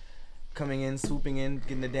 just coming in, swooping in,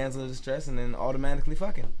 getting the damsel of distress, and then automatically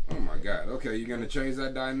fucking. Oh my God. Okay, you're gonna change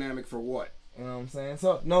that dynamic for what? You know what I'm saying?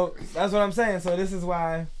 So, no, that's what I'm saying. So this is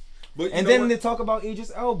why. But And then they talk about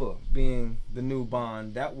Idris Elba being the new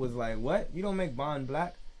Bond. That was like, what? You don't make Bond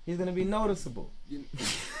black? He's going to be noticeable.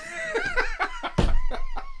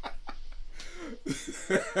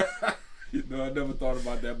 You know, I never thought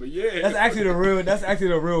about that, but yeah. That's actually the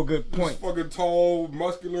real good point. Fucking tall,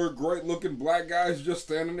 muscular, great-looking black guys just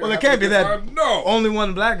standing there. Well, it can't be that. Time. No. Only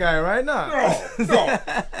one black guy, right? Nah. No.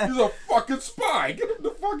 He's a fucking spy. Get him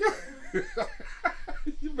the fuck out.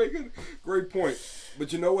 You make a great point.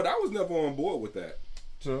 But you know what? I was never on board with that.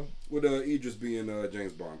 True. With Idris being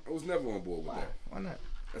James Bond. I was never on board with that. Why not?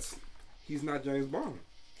 He's not James Bond.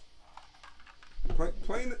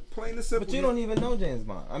 Plain and simple. But you don't even know James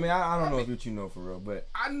Bond. I mean, I don't know if you know for real, but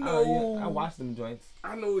I know. I watched them joints.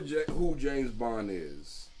 I know who James Bond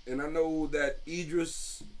is, and I know that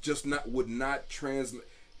Idris would not translate.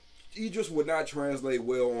 Idris would not translate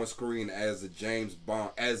well on screen as the James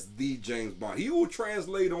Bond. He will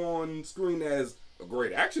translate on screen as a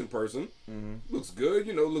great action person. Mm-hmm. Looks good,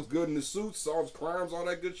 looks good in the suit, solves crimes, all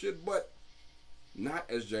that good shit, but not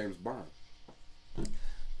as James Bond.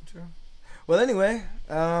 True. Well, anyway,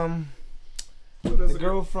 the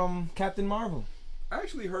girl from Captain Marvel. I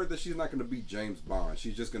actually heard that she's not going to be James Bond.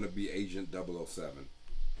 She's just going to be Agent 007.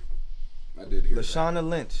 I did hear Lashana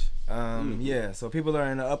Lynch. Yeah, so people are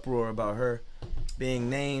in an uproar about her being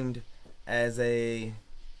named as a.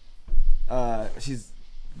 She's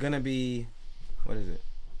gonna be. What is it?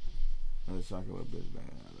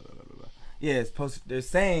 Yeah, it's posted. They're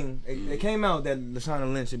saying it came out that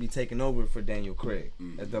Lashana Lynch should be taking over for Daniel Craig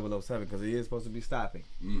at 007 because he is supposed to be stopping.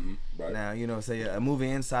 Right. Now, say a movie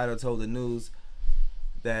insider told the news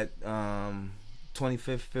that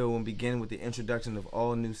 25th film will begin with the introduction of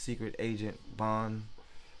all new secret agent Bond.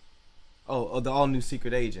 The all new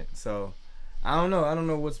secret agent. So I don't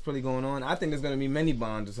know what's really going on. I think there's gonna be many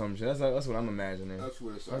Bonds or some shit. That's what I'm imagining. That's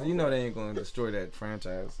what it sounds. You know they ain't gonna destroy that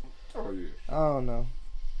franchise. Oh yeah. I don't know.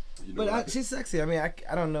 You know she's sexy. I mean, I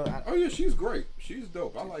don't know. Oh yeah, she's great. She's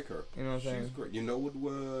dope. I like her. You know what I'm saying? She's great. You know what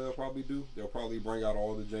they'll probably do? They'll probably bring out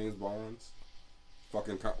all the James Bonds.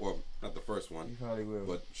 Well, not the first one. You probably will.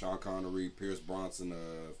 But Sean Connery, Pierce Bronson,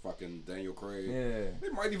 fucking Daniel Craig. Yeah. They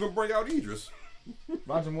might even bring out Idris.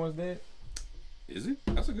 Roger Moore's dead? Is he?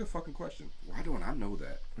 That's a good fucking question. Why don't I know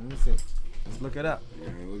that? Let me see. Let's look it up. You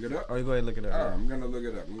gonna look it up? Oh, you go ahead and look it up. Alright, I'm gonna look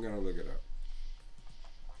it up.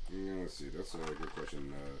 Let's see. That's a good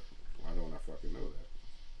question. Why don't I fucking know that?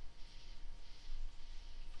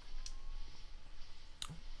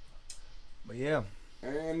 But yeah.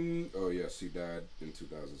 And yes, he died in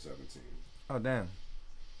 2017. Oh damn.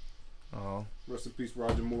 Oh. Rest in peace,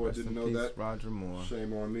 Roger Moore. Rest Didn't in know peace, that. Roger Moore.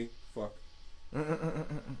 Shame on me. Fuck.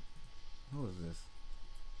 Who is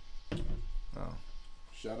this? Oh.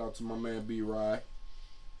 Shout out to my man B. Rye.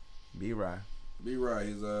 B. Rye. B. Rye,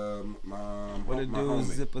 he's my homie.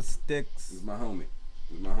 Zipper Sticks. He's my homie.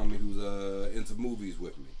 He's my homie who's into movies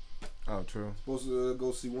with me. Oh, true. Supposed to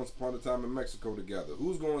go see Once Upon a Time in Mexico together.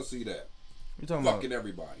 Who's going to see that? You talking fucking about?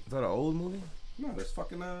 Everybody. Is that an old movie? No, that's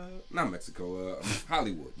fucking not Mexico.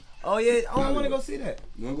 Hollywood. Oh yeah. Oh, Hollywood. I want to go see that.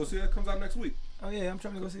 You want to go see that? Comes out next week. Oh yeah, I'm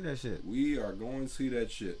trying to go see that shit. We are going to see that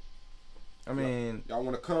shit. I mean, y'all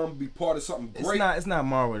want to come be part of something great? It's not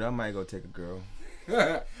Marvel. I might go take a girl.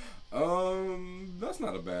 That's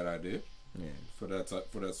not a bad idea. Yeah. For that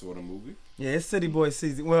sort of movie. Yeah, it's City Boy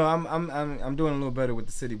season. Well, I'm doing a little better with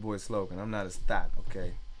the City Boy slogan. I'm not a stat,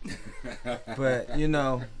 okay. But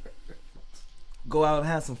go out and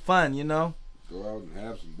have some fun, Go out and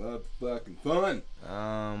have some fucking fun.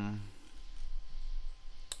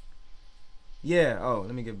 Yeah. Oh,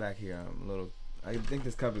 let me get back here. I think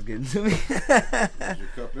this cup is getting to me. Is your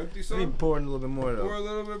cup empty, son? Let me pour in a little bit more though. Pour a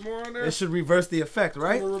little bit more in there. It should reverse the effect,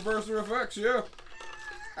 right? Reverse the effects, yeah.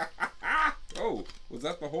 Oh, was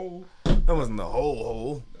that the whole? That wasn't the whole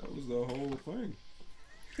hole. That was the whole thing.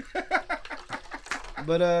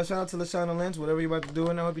 But shout out to LaShawna Lynch. Whatever you about to do,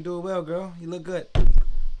 and I hope you do it well, girl. You look good.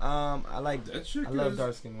 I like that. I love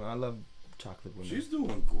dark skin women. I love chocolate women. She's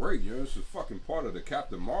doing great, She's fucking part of the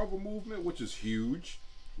Captain Marvel movement, which is huge.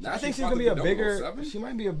 Now I think she's gonna be a bigger. She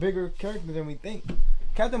might be a bigger character than we think.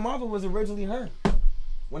 Captain Marvel was originally her.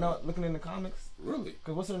 When I was looking in the comics. Really?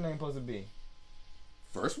 Cause what's her name supposed to be?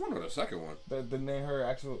 First one or the second one? The name, her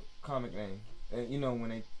actual comic name.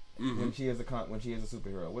 When she is a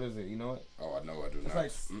superhero. What is it? You know it? Oh, I know. I do it's not.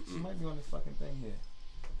 Like she might be on this fucking thing here.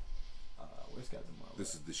 Where's Captain Marvel?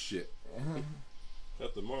 This is the shit.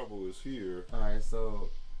 Captain Marvel is here. Alright, she's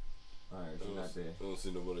not there. I don't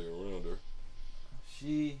see nobody around her.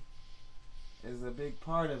 She is a big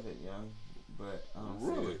part of it, young. But I don't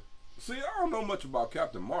really? See, I don't know much about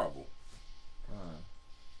Captain Marvel.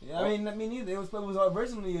 Yeah, I mean, me neither. It was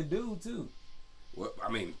originally a dude too. Well, I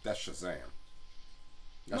mean, that's Shazam.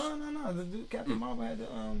 No. The dude, Captain Marvel had the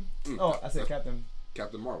I said Captain.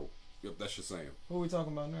 Captain Marvel. Yep, that's Shazam. Who are we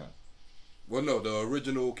talking about now? Well, no, the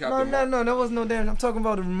original Captain. No, that wasn't no damn. I'm talking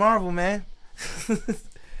about the Marvel, man.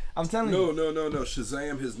 I'm telling you. No.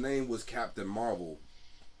 Shazam. His name was Captain Marvel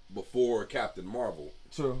before Captain Marvel.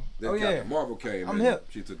 True. Then Captain Marvel came. I'm hip.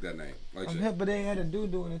 She took that name. Like I'm hip, but they had a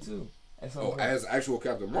dude doing it too. As actual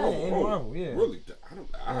Captain Marvel. Yeah, Marvel, yeah. Really?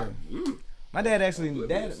 My dad actually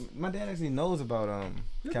knows about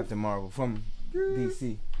Captain Marvel from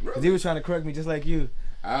DC. Cause he was trying to correct me just like you.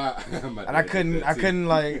 And I couldn't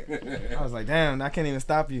like. I was like, damn, I can't even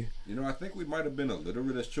stop you. I think we might have been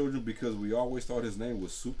illiterate as children because we always thought his name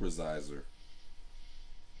was Supersizer.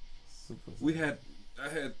 I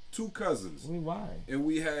had two cousins. Why? And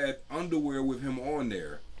we had underwear with him on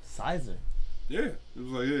there. Sizer. Yeah, it was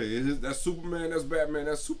like, that's Superman, that's Batman,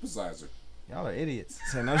 that's Supersizer. Y'all are idiots.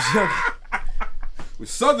 So no joke. We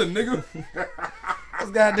Southern, nigga.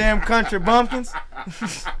 Those goddamn country bumpkins.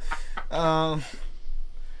 Oh,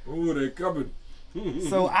 they coming.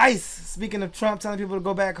 So ICE, speaking of Trump telling people to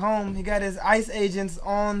go back home, he got his ICE agents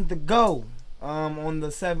on the go.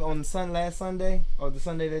 Last Sunday, or the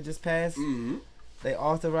Sunday that just passed. Mm-hmm. They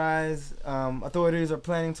authorized. Authorities are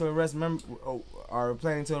planning to arrest members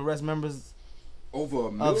over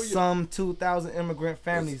 1 million? Of some 2,000 immigrant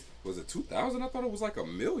families. Was it 2,000? I thought it was like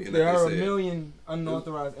 1 million. There are 1 million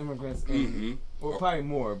unauthorized immigrants. Well, probably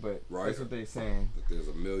more, but that's what they're saying. That there's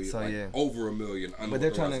 1 million. So over 1 million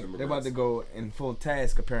unauthorized but immigrants. They're about to go in full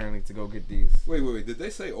task apparently to go get these. Wait. Did they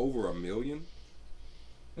say over 1 million?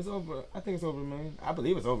 It's over. I think it's over 1 million. I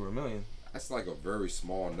believe it's over 1 million. That's like a very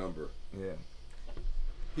small number. Yeah.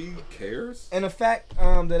 He cares. And a fact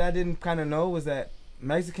that I didn't kind of know was that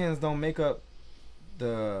Mexicans don't make up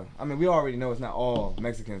the. I mean, we already know it's not all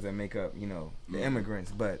Mexicans that make up, the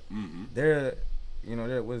immigrants, but they're,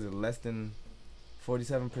 what is it, less than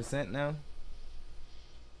 47% now.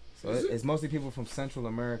 So it's mostly people from Central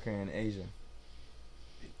America and Asia.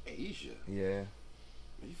 Asia? Yeah.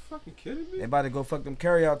 Are you fucking kidding me? They about to go fuck them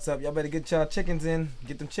carryouts up. Y'all better get y'all chickens in.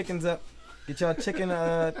 Get them chickens up. Get y'all chicken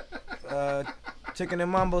chicken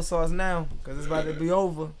and mambo sauce now, cause it's about to be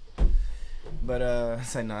over. But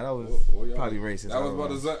say no, that was probably racist. I was about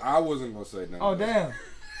to say, I wasn't gonna say nothing. Oh damn.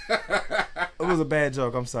 It was a bad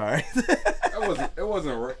joke. I'm sorry. It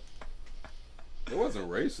wasn't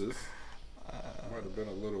racist. Might have been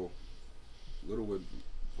a little with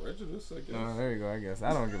prejudice, I guess. Oh, there you go. I guess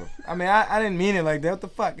I don't give a. I mean, I didn't mean it like that. What the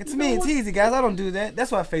fuck? It's me. It's easy, guys. I don't do that.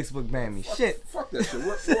 That's why Facebook banned me. Shit. Fuck that shit.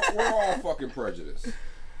 We're all fucking prejudiced.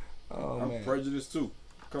 Oh man. I'm prejudiced too.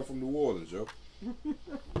 Come from New Orleans, yo.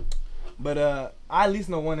 But I at least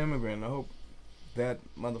know one immigrant. I hope that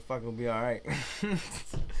motherfucker will be all right.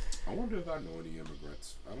 I wonder if I know any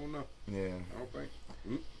immigrants. I don't know. Yeah. I don't think.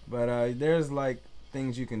 But there's like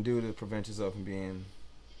things you can do to prevent yourself from being,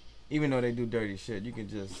 even though they do dirty shit, you can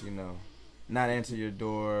just, not answer your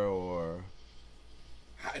door or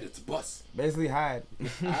hide at the bus. Basically hide.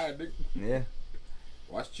 Hide, nigga. Yeah.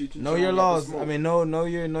 Watch Cheech and know your laws. I mean, know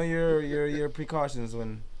your precautions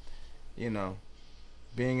when, being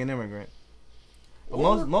an immigrant.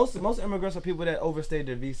 But most immigrants are people that overstayed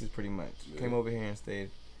their visas pretty much. Yeah. Came over here and stayed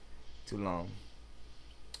too long.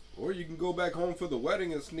 Or you can go back home for the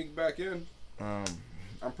wedding and sneak back in.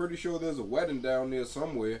 I'm pretty sure there's a wedding down there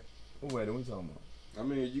somewhere. What wedding we talking about? I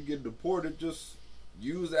mean, you get deported, just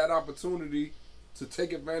use that opportunity to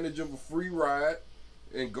take advantage of a free ride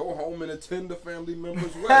and go home and attend the family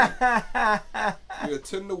member's wedding. You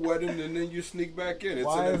attend the wedding and then you sneak back in. It's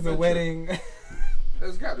Why is the wedding?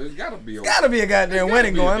 There's got to be a goddamn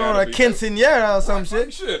wedding going on, a quinceañera or some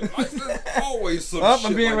shit. Shit, there's always some shit.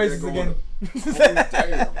 I'm being like racist again. Oh,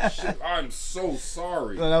 damn, shit, I'm so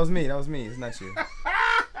sorry. No, that was me. It's not you.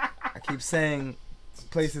 I keep saying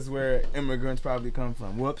places where immigrants probably come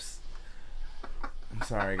from. Whoops. I'm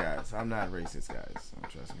sorry, guys. I'm not racist, guys. Don't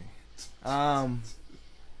trust me.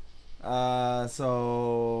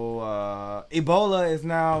 So Ebola is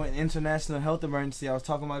now an international health emergency. I was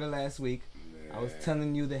talking about it last week. I was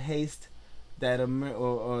telling you the haste that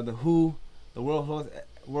or the WHO, the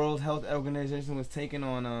World Health Organization, was taking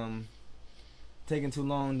on taking too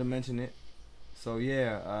long to mention it. So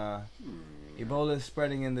yeah, Ebola is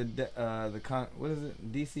spreading in what is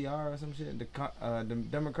it, DCR or some shit? The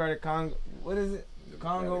Democratic Congo. What is it?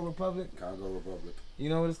 Congo Republic. Congo Republic. You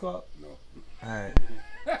know what it's called? No. All right.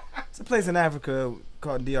 It's a place in Africa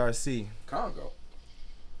called DRC. Congo.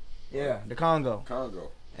 Yeah, the Congo.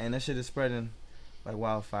 Congo. And that shit is spreading like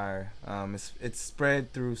wildfire. It's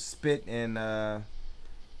spread through spit and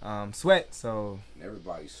sweat. So and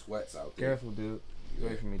everybody sweats out there. Careful, dude. Get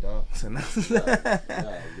away from me, dog. So yeah,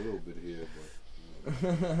 a little bit here, but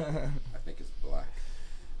I think it's black.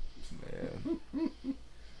 Yeah.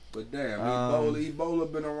 But damn,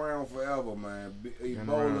 Ebola been around forever, man.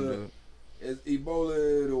 Ebola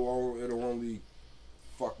it'll only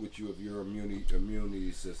fuck with you if your immunity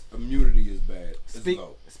is bad. It's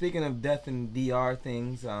low. Speaking of death and DR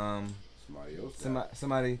things, somebody else.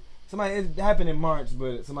 Somebody. It happened in March,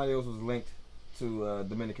 but somebody else was linked to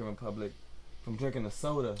Dominican Republic from drinking a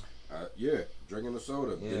soda. Yeah, drinking a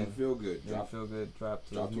soda. Yeah. Didn't feel good. Dropped to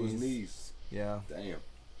his knees. Yeah. Damn.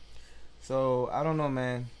 So I don't know,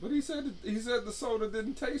 man. But he said the soda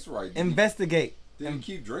didn't taste right. Investigate. Did he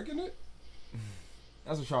keep drinking it?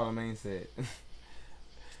 That's what Charlamagne said.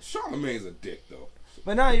 Charlamagne's a dick, though.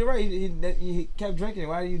 But no, you're right. He kept drinking.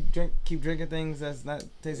 Why do you keep drinking things that's not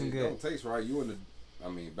tasting good? It don't taste right.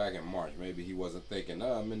 Back in March, maybe he wasn't thinking,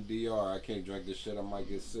 I'm in DR, I can't drink this shit, I might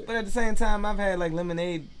get sick. But at the same time, I've had like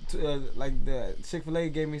lemonade, like the Chick-fil-A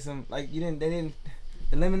gave me some, like the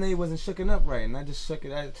lemonade wasn't shooken up right, and I just shook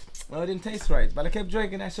it. It didn't taste right, but I kept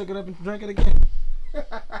drinking. I shook it up and drank it again,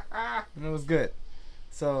 and it was good.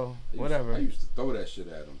 So whatever. I used to throw that shit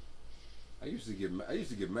at him. I used to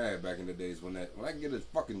get mad back in the days when I get a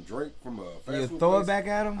fucking drink from a fast food throw place, it back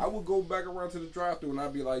at him. I would go back around to the drive-thru and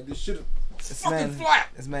I'd be like, this shit is fucking flat.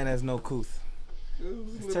 This man has no couth.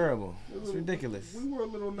 It's terrible. It's ridiculous. We were a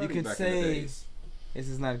little nutty you could back say, in the days. This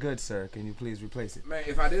is not good, sir. Can you please replace it? Man,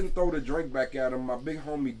 if I didn't throw the drink back at him, my big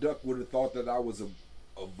homie Duck would have thought that I was a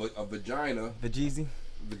vagina. Vajeezy?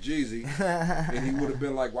 the Jeezy, and he would have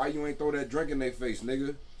been like, "Why you ain't throw that drink in their face,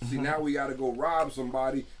 nigga? See, now we gotta go rob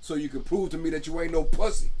somebody so you can prove to me that you ain't no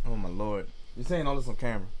pussy." Oh my lord, you're saying all this on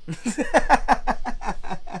camera.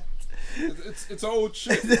 It's old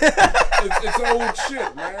shit. It's old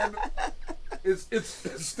shit, man.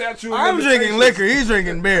 It's statue. I'm drinking liquor. He's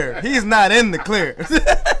drinking beer. He's not in the clear.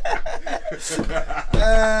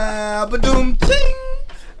 Ba-doom ching.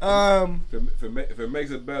 If it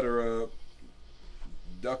makes it better,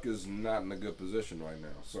 Duck is not in a good position right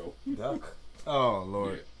now. So Duck. Oh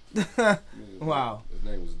lord. Yeah. Wow. His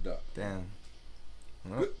name was Duck. Damn.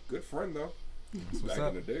 Well, Good friend though. what's Back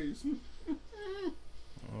up. in the days.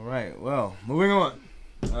 All right. Well, moving on.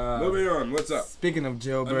 Moving on. What's up? Speaking of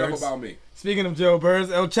jailbirds. Enough about me. Speaking of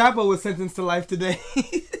jailbirds, El Chapo was sentenced to life today.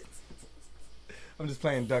 I'm just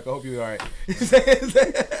playing Duck. I hope you're all right.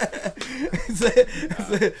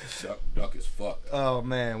 Duck is fucked. Oh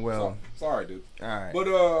man. Well. Sorry, dude. All right. But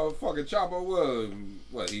fucking Chapo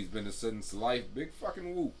what? He's been sentenced to life. Big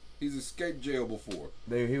fucking whoop. He's escaped jail before.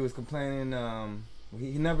 He was complaining.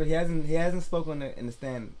 He hasn't spoken in the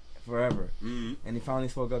stand forever, and he finally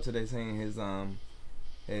spoke up today, saying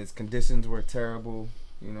his conditions were terrible.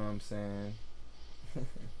 You know what I'm saying?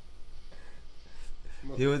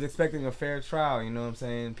 He was expecting a fair trial. You know what I'm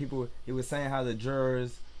saying? He was saying how the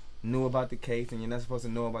jurors knew about the case, and you're not supposed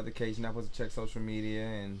to know about the case. You're not supposed to check social media,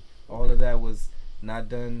 and all of that was not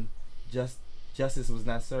done. Justice was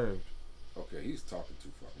not served. Okay, he's talking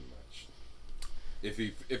too fucking much. If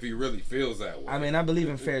he really feels that way. I mean, I believe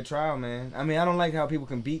in fair trial, man. I mean, I don't like how people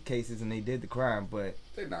can beat cases and they did the crime, but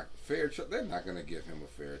they're not gonna give him a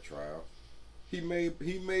fair trial. He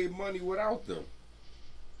made money without them.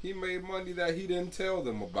 He made money that he didn't tell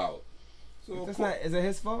them about. So is it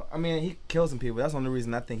his fault? I mean, he killed some people. That's the only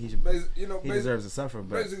reason I think he should. He deserves to suffer.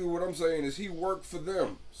 But basically, what I'm saying is he worked for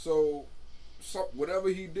them. So whatever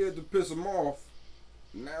he did to piss them off,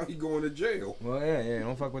 now he going to jail. Well, yeah.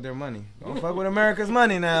 Don't fuck with their money. Don't fuck with America's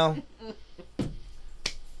money now.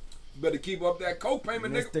 Better keep up that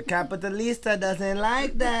co-payment, nigga. Mr. Capitalista doesn't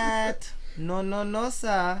like that. No,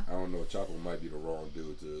 sir. I don't know. Chapo might be the wrong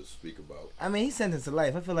dude to speak about. I mean, he's sentenced to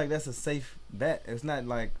life. I feel like that's a safe bet. It's not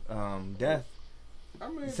like death. I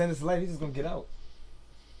mean, he's sentenced to life. He's just gonna get out.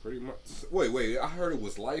 Pretty much. Wait. I heard it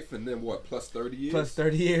was life and then what? Plus 30 years. Plus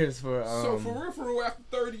 30 years for. So for real, after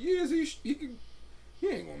 30 years, he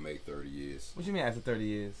ain't gonna make 30 years. What you mean after 30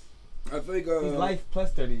 years? I think it's life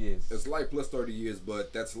plus 30 years. It's life plus 30 years,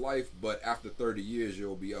 but that's life. But after 30 years,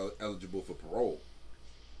 you'll be eligible for parole.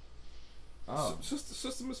 Oh, the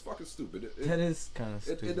system is fucking stupid. That is kind of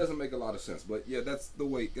stupid. It doesn't make a lot of sense, but yeah, that's the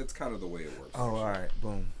way. That's kind of the way it works. Oh, all right,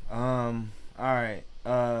 boom. All right.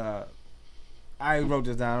 I wrote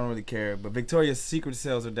this down. I don't really care, but Victoria's Secret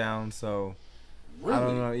sales are down, so really? I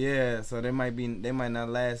don't know. Yeah, so they might not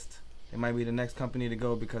last. They might be the next company to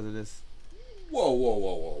go because of this. Whoa!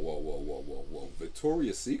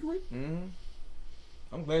 Victoria's Secret? Mm-hmm.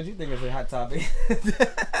 I'm glad you think it's a hot topic.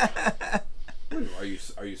 Are you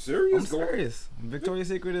serious? I'm serious. Victoria's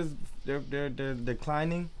Secret is they're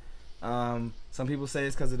declining. Some people say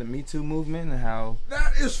it's because of the Me Too movement and how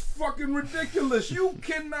that is fucking ridiculous. You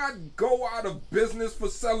cannot go out of business for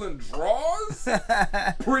selling drawers,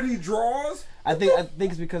 pretty drawers. I think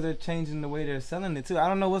it's because they're changing the way they're selling it too. I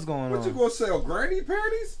don't know what's going on. What you gonna sell, granny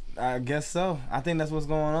panties? I guess so. I think that's what's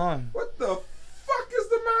going on. What the fuck is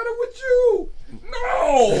the matter with you?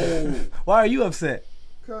 No. Why are you upset?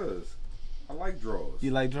 Cause I like drawers.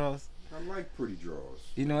 You like drawers? I like pretty drawers.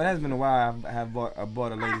 You know, it has been a while. I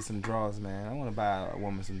bought a lady some drawers, man. I want to buy a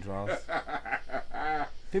woman some drawers.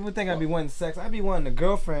 People think I be wanting sex. I be wanting a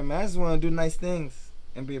girlfriend, man. I just want to do nice things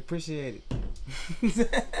and be appreciated.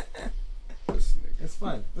 It's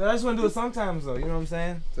fun. But I just want to do it sometimes, though. You know what I'm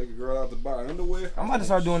saying? Take a girl out to buy underwear. I'm about to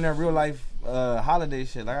start doing that real life holiday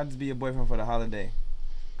shit. Like, I'll just be your boyfriend for the holiday.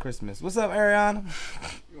 Christmas. What's up, Ariana?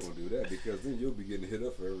 You don't do that because then you'll be getting hit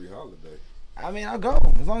up for every holiday. I mean, I'll go.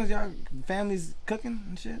 As long as y'all family's cooking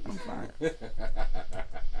and shit, I'm fine. It's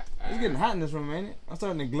getting hot in this room, ain't it? I'm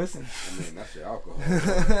starting to glisten. I mean, that's your alcohol.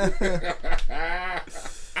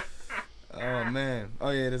 Oh, man. Oh,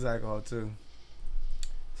 yeah, there's alcohol, too.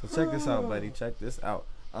 So check this out, buddy. Check this out.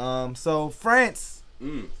 So France.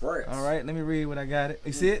 France. All right, let me read what I got.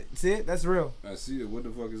 You see it? See it? That's real. I see it. What the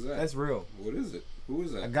fuck is that? That's real. What is it? Who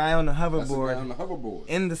is that? A guy on the hoverboard. That's a guy on the hoverboard.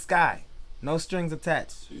 In the sky. No strings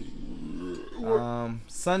attached.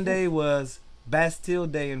 Sunday was Bastille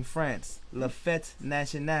Day in France. La Fête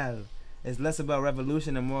Nationale. It's less about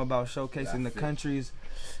revolution and more about showcasing the country's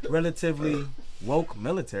relatively woke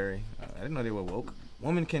military. I didn't know they were woke.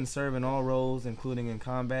 Women can serve in all roles, including in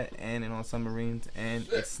combat and on submarines, and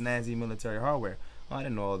its snazzy military hardware. Oh, I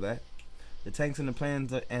didn't know all that. The tanks and the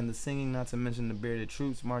planes and the singing, not to mention the bearded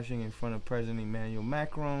troops marching in front of President Emmanuel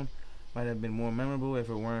Macron, might have been more memorable if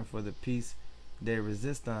it weren't for the piece de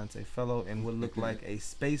resistance, a fellow in what looked like a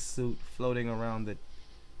spacesuit floating around the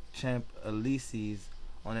Champs-Élysées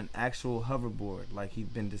on an actual hoverboard, like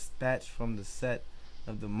he'd been dispatched from the set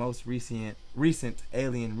of the most recent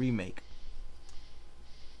Alien remake.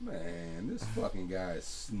 Man, this fucking guy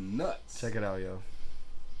is nuts. Check it out, yo.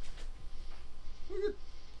 Look at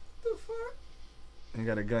the fuck. He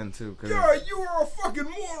got a gun too. God, you are a fucking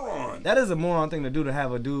moron. That is a moron thing to do, to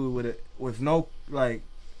have a dude with no like.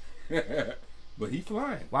 But he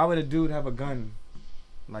flying. Why would a dude have a gun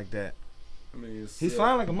like that? I mean, he's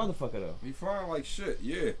flying like a motherfucker though. He flying like shit.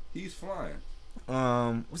 Yeah, he's flying.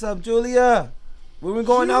 What's up, Julia? Where we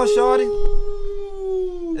going now, shorty?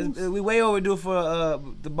 We way overdue for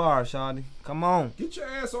the bar, shorty. Come on. Get your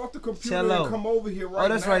ass off the computer Cello. and come over here right now. Oh,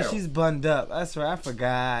 that's right. She's bunned up. That's right. I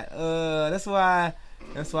forgot. That's why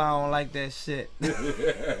I don't like that shit.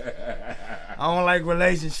 I don't like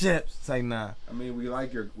relationships. It's like, nah. I mean, we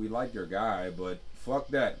like your guy, but fuck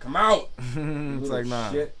that. Come out. It's like,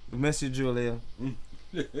 nah. Shit. We miss you, Julia.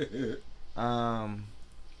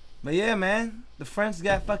 But yeah, man, the French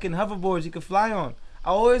got fucking hoverboards you could fly on. I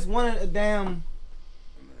always wanted a damn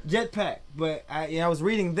jetpack, but I was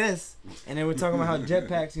reading this, and they were talking about how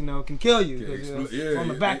jetpacks, can kill you because on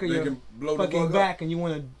the back of your fucking back, and you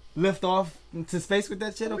want to lift off into space with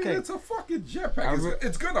that shit. I mean, okay, it's a fucking jetpack.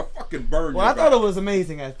 It's gonna fucking burn you. Well, I thought it was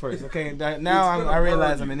amazing at first. Okay, now I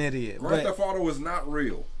realize I'm an idiot. Grand Theft Auto is not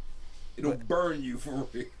real. It'll burn you for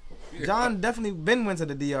real. John definitely went to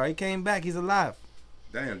the DR. He came back. He's alive.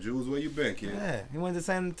 Damn, Jules, where you been, kid? Yeah, he went the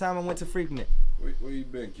same time I went to Freaknik. Where you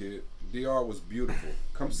been, kid? DR was beautiful.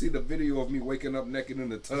 Come see the video of me waking up naked in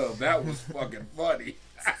the tub. That was fucking funny.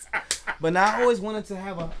 But now I always wanted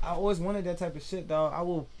that type of shit, dog.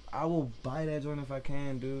 I will buy that joint if I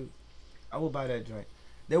can, dude. I will buy that joint.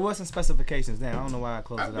 There was some specifications there. I don't know why I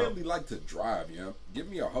closed it out. I really like to drive, Give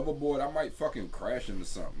me a hoverboard, I might fucking crash into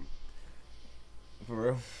something. For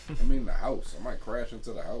real? I mean the house. I might crash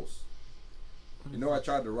into the house. I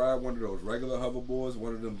tried to ride one of those regular hoverboards,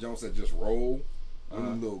 one of them jumps that just roll. One of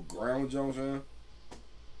them little ground jumps,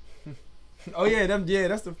 Oh yeah,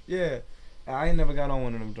 I ain't never got on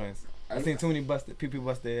one of them joints. I seen too many people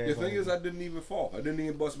bust their ass. The thing is, I didn't even fall. I didn't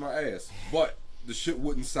even bust my ass. But the shit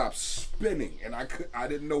wouldn't stop spinning, and I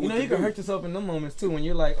didn't know what to do. You can hurt yourself in them moments too, when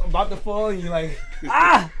you're like about to fall and you're like,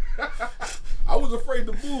 ah! I was afraid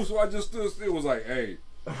to move, so I just stood still. It was like, hey.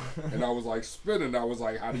 And I was like spinning. I was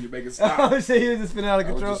like, how do you make it stop? Oh shit, you was just spinning out of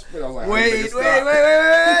control. I was like, wait.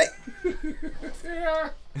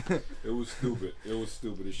 It was stupid. It was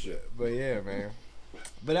stupid as shit. But yeah, man.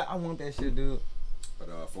 But I want that shit, dude.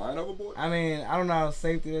 But flying overboard? I mean, I don't know how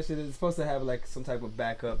safety that shit is. It's supposed to have like some type of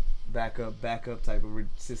backup type of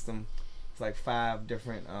system. It's like 5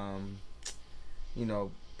 different,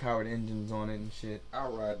 powered engines on it and shit.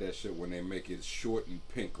 I'll ride that shit when they make it short and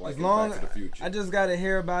pink like in Back to the Future. I just gotta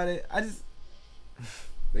hear about it.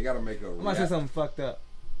 They gotta make a. I'm gonna say something fucked up,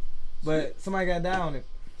 but somebody got down on it,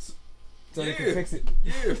 so they can fix it.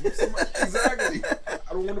 Yeah, exactly.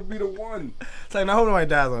 I don't want to be the one. It's like, no, hope nobody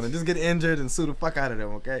dies on it. Just get injured and sue the fuck out of them,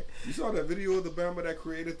 okay? You saw that video of the Bama that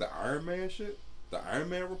created the Iron Man shit? The Iron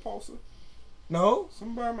Man repulsor? No.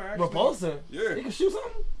 Some Bama actually. Repulsor? Yeah. He can shoot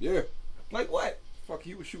something? Yeah. Like what? Fuck,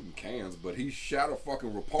 he was shooting cans, but he shot a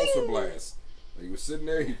fucking repulsor blast. He was sitting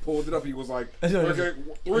there, he pulled it up, he was like, okay,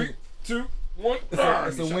 3, 2, 1, fire.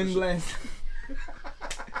 It's a wind blast.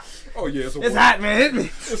 Oh yeah, it's hot, man. Hit me.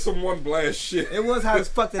 It's some one blast shit. It was hot as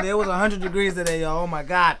fuck today. It was 100 degrees today, y'all. Oh my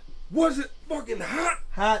god. Was it fucking hot?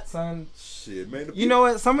 Hot, son. Shit, man. You know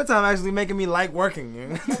what? Summertime actually making me like working. You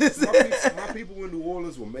know? my people in New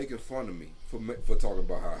Orleans were making fun of me for talking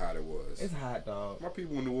about how hot it was. It's hot, dog. My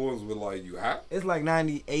people in New Orleans were like, "You hot?" It's like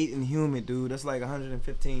 98 and humid, dude. That's like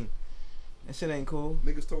 115. That shit ain't cool.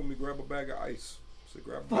 Niggas told me grab a bag of ice. So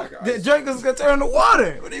grab a bag of the ice. drink is gonna turn to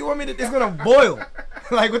water. What do you want me to do? It's gonna boil.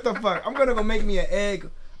 Like, what the fuck? I'm gonna go make me an egg.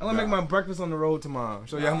 I'm gonna make my breakfast on the road tomorrow.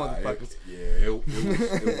 Show y'all motherfuckers. It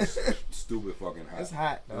was stupid fucking hot. It's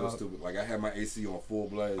hot, dog. It was stupid. Like, I had my AC on full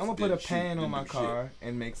blast. I'm gonna put a pan on my car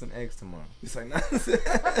and make some eggs tomorrow. It's like, nah.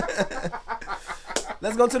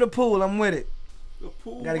 Let's go to the pool. I'm with it. The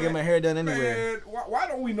pool. Gotta get my hair done anywhere. Man, why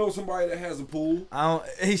don't we know somebody that has a pool?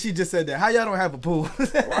 She just said that. How y'all don't have a pool?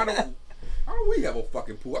 Why don't we have a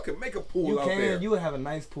fucking pool? I can make a pool out there. You would have a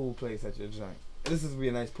nice pool place at your joint. This would be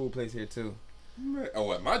a nice pool place here too. Man,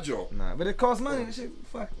 at my joint? Nah, but it costs money. That shit,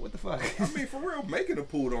 fuck, what the fuck? I mean, for real, making a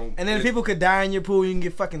pool don't. And then if people could die in your pool, you can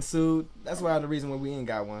get fucking sued. That's why the reason why we ain't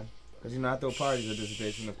got one. Because, I throw parties at this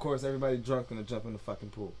bitch, and of course, everybody drunk gonna jump in the fucking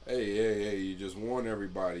pool. Hey, you just warn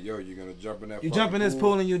everybody. Yo, you're gonna jump in that You jump in this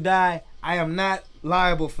pool and you die, I am not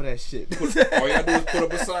liable for that shit. All you gotta do is put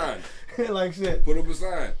up a sign. Like shit. Put up a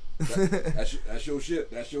sign. That's your shit.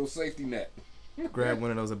 That's your safety net. Grab one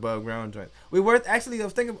of those above ground joints. I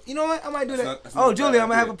was thinking, you know what? I might do that. That's not Julie, bad I'm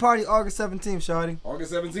gonna have idea. a party August 17th, shawty.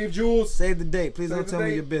 August 17th, Jules. Save the date. Please Save don't the tell me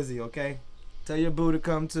date. you're busy, okay? Tell your boo to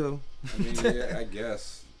come too. I mean, yeah, I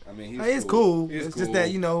guess. I mean, He's cool. He's It's cool. just that,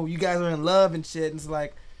 you guys are in love and shit. And it's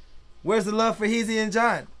like, where's the love for Heezy and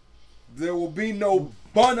John? There will be no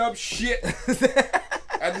bun up shit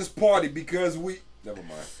at this party because never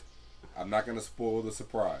mind. I'm not gonna spoil the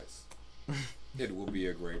surprise. It will be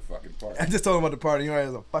a great fucking party. I just told him about the party. It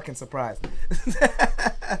was a fucking surprise.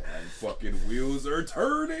 And fucking wheels are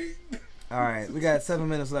turning. All right, we got 7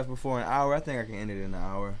 minutes left before an hour. I think I can end it in an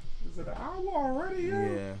hour. Is it an hour already?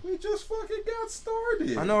 Yeah. We just fucking got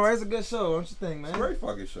started. I know, right? It's a good show. Don't you think, man? It's a great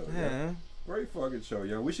fucking show. Yeah. Great fucking show,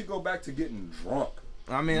 yo. We should go back to getting drunk.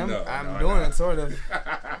 I mean, I'm No, doing no. it, sort of.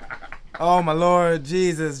 Oh, my Lord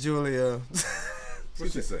Jesus, Julia.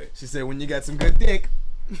 What'd she say? She said, when you got some good dick.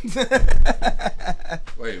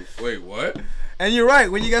 Wait, what? And you're right.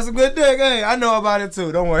 When you got some good dick, hey, I know about it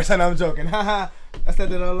too. Don't worry, son. I'm joking. Haha. I said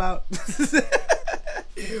that all out.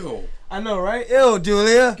 Ew. I know, right? Ew,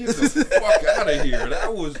 Julia. Get the fuck out of here.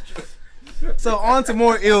 That was just... So on to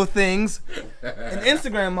more ill things. An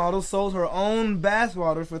Instagram model sold her own bath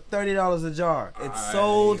water for $30 a jar. It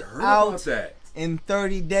sold heard out about that. in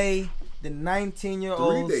 30 days. The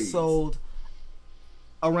 19-year-old 3 days. sold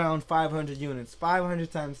around 500 units.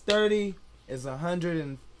 500 times 30 is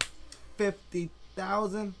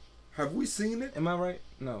 150,000. Have we seen it? Am I right?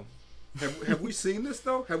 No. Have we seen this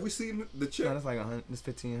though? Have we seen the chick? No, that's like 100. It's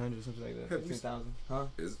 1,500, something like that. Have we- 15,000. Huh?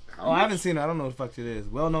 How Oh, I much? haven't seen it. I don't know what the fuck it is.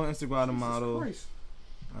 Well-known Instagram Jesus model. Christ.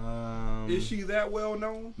 Is she that well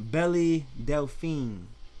known? Belly Delphine.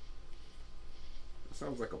 It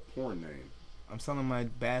sounds like a porn name. I'm selling my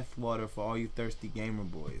bath water for all you thirsty gamer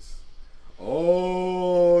boys.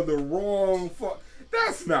 Oh, the wrong fuck.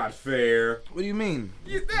 That's not fair. What do you mean?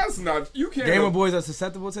 That's not. You can't. Gamer boys are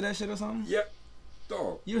susceptible to that shit or something? Yep.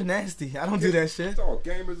 Dog. You're nasty. I don't do that shit. Dog.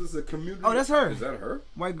 Gamers is a community. Oh, that's her. Is that her?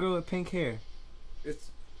 White girl with pink hair. It's.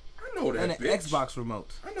 I know that And an bitch. Xbox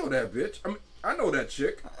remote. I know that bitch. I know that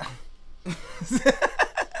chick. I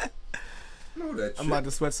know that chick. I'm about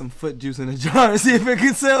to sweat some foot juice in a jar and see if it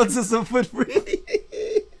can sell to some foot free.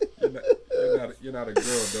 You're not a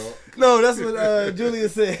girl, dog. No, that's what Julia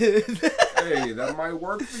said. Hey, that might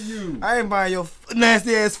work for you. I ain't buying your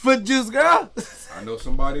nasty ass foot juice, girl. I know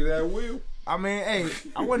somebody that will. I mean, hey,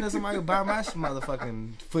 I wonder if somebody would buy my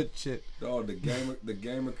motherfucking foot shit. Dog, the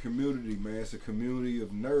gamer community, man. It's a community of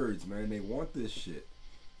nerds, man. They want this shit.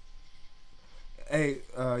 Hey,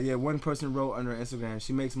 yeah, one person wrote on her Instagram,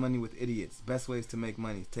 she makes money with idiots. Best ways to make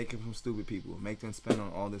money. Take it from stupid people. Make them spend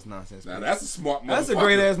on all this nonsense. Now that's a smart motherfucker. That's a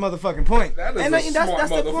great ass motherfucking point. That is and a that's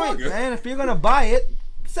smart the point, motherfucker. man. If you're gonna buy it,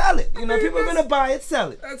 sell it. You know, I mean, people are gonna buy it,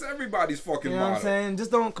 sell it. That's everybody's fucking You know what I'm motto. saying?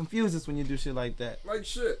 Just don't confuse us when you do shit like that. Like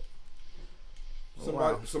shit. Oh,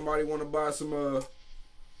 wow. Somebody want to buy some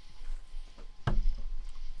I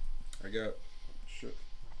got shit.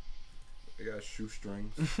 I got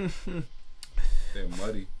shoestrings. They're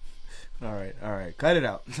muddy. All right. Cut it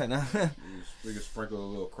out. We can sprinkle a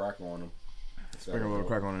little crack on them. Sprinkle a little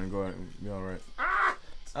crack on it and go ahead and be all right.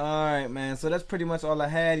 All right, man. So that's pretty much all I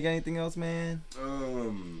had. You got anything else, man?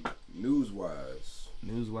 News-wise,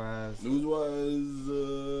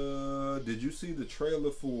 did you see the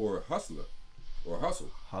trailer for Hustler? Or Hustle?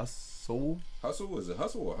 Hustle? Hustle? Is it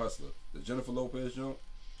Hustle or Hustler? The Jennifer Lopez joint?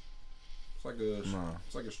 It's like a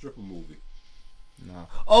It's like a stripper movie. No.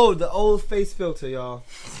 Oh, the old face filter, y'all.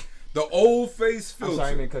 The old face filter. I'm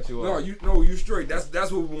sorry, I didn't cut you off. No, you straight. That's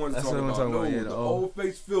what we want to That's talk what I'm about. talking No, about, yeah, the old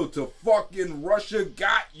face filter. Fucking Russia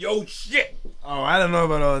got your shit. Oh, I don't know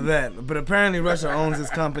about all that, but apparently Russia owns this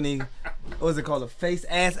company. What is it called? A face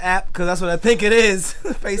ass app? Because that's what I think it is.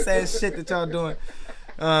 Face ass shit that y'all doing.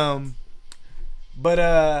 But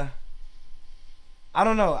I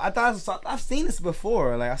don't know. I've seen this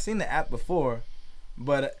before. Like I've seen the app before,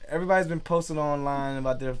 but everybody's been posting online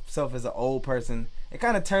about themselves as an old person. It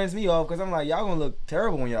kind of turns me off because I'm like, y'all gonna look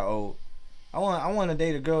terrible when y'all old. I want to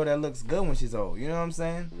date a girl that looks good when she's old. You know what I'm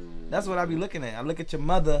saying? That's what I be looking at. I look at your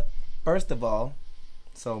mother first of all.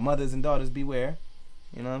 So mothers and daughters beware.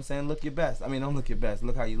 You know what I'm saying? Look your best. I mean, don't look your best.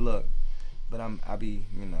 Look how you look. But I be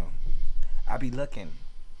looking.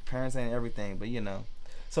 Parents ain't everything, but you know.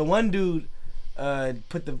 So one dude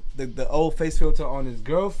put the old face filter on his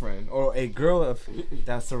girlfriend or a girl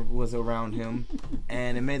that was around him,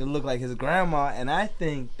 and it made it look like his grandma. And I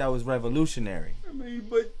think that was revolutionary. I mean,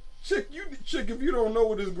 but chick, if you don't know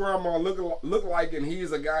what his grandma look like, and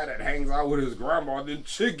he's a guy that hangs out with his grandma, then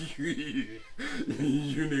chick, you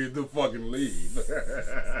need to fucking leave.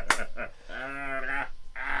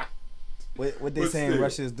 What they saying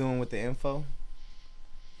Russia's doing with the info?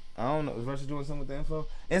 I don't know. Is Russia doing something with the info?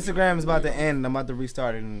 Instagram is about to end. I'm about to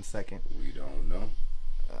restart it in a second. We don't know.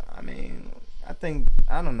 I mean, I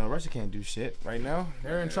don't know. Russia can't do shit right now.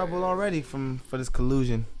 They're in trouble already for this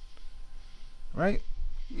collusion. Right?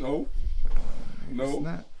 No. It's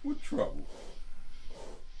not. What trouble?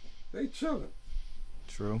 They chilling.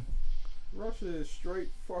 True. Russia is straight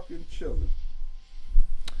fucking chilling.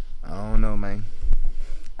 I don't know, man.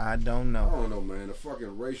 I don't know, man. A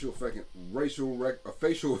fucking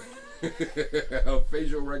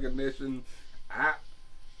facial recognition app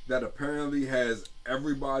that apparently has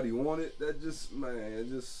everybody on it. That just, man,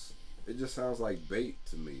 it just sounds like bait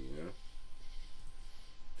to me, you know.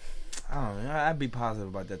 I don't know. I'd be positive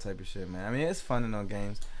about that type of shit, man. I mean, it's fun in those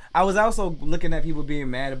games. I was also looking at people being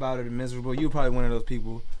mad about it and miserable. You were probably one of those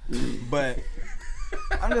people, but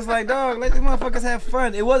I'm just like, dog, let these motherfuckers have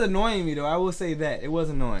fun. It was annoying me though. I will say that it was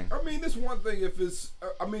annoying. I mean, it's one thing if it's.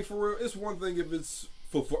 I mean, for real, it's one thing if it's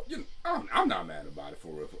for. You know, I'm not mad about it for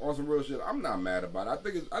real. On some real shit, I'm not mad about it.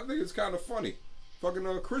 I think it's kind of funny. Fucking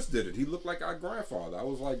Chris did it. He looked like our grandfather. I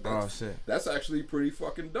was like, oh shit, that's actually pretty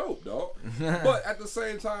fucking dope, dog. But at the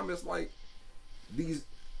same time, it's like these.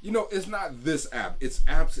 You know, it's not this app. It's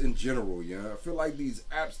apps in general. You know, I feel like these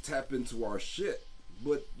apps tap into our shit.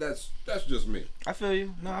 But that's just me. I feel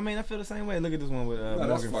you. No, I mean, I feel the same way. Look at this one with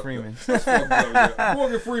Morgan Freeman. That's fucked up, yeah.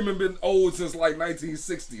 Morgan Freeman been old since like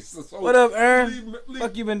 1960s. So what up, Aaron?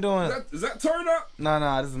 Fuck you been doing? Is that turn up? No,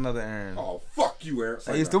 this is another Aaron. Oh, fuck you, Aaron.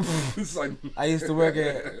 I used to work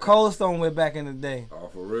at Cold Stone way back in the day. Oh,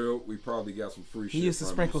 for real? We probably got some free shit. He used to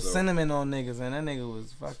sprinkle cinnamon on niggas, and that nigga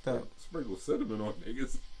was fucked up. Sprinkle cinnamon on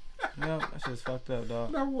niggas? Yeah, that shit's fucked up,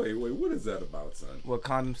 dog. Now wait, what is that about, son? What,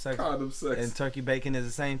 condom sex? Condom sex and turkey bacon is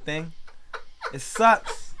the same thing? It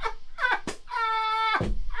sucks.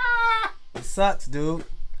 It sucks, dude.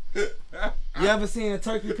 You ever seen a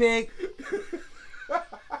turkey pig?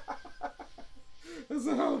 That's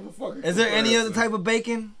a hell of a fucking. Is there any other type of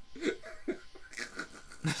bacon?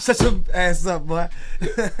 Shut your ass up, boy.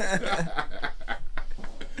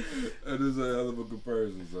 That is a hell of a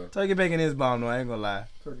comparison, son. Turkey bacon is bomb, though. I ain't gonna lie.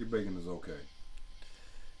 Turkey bacon is okay.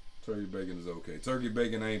 Turkey bacon is okay. Turkey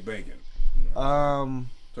bacon ain't bacon.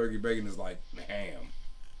 Turkey bacon is like ham.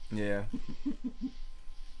 Yeah.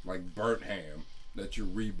 Like burnt ham that you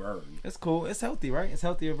reburn. It's cool. It's healthy, right? It's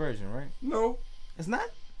healthier version, right? No. It's not?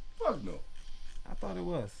 Fuck no. I thought it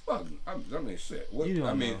was. Fuck. I mean, shit.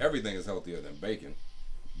 I mean, everything is healthier than bacon.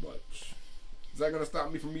 But is that gonna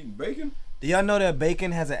stop me from eating bacon? Do y'all know that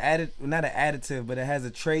bacon has not an additive, but it has a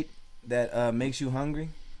trait that makes you hungry?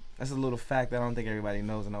 That's a little fact that I don't think everybody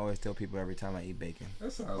knows, and I always tell people every time I eat bacon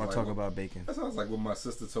or talk about bacon. That sounds like when my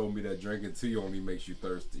sister told me that drinking tea only makes you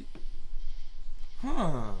thirsty.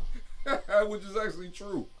 Huh. Which is actually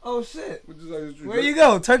true. Oh shit. Which is actually true. Where you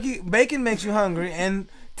go? Bacon makes you hungry, and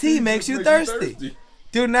tea makes you thirsty.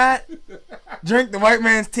 Do not drink the white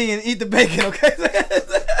man's tea and eat the bacon, okay?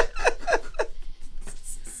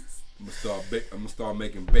 I'm gonna start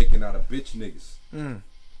making bacon out of bitch niggas.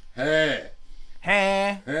 Hey.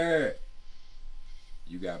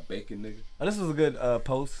 You got bacon, nigga? Oh, this was a good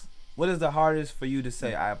post. What is the hardest for you to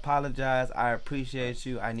say? I apologize. I appreciate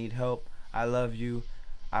you. I need help. I love you.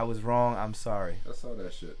 I was wrong. I'm sorry. I saw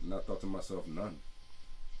that shit and I thought to myself, none.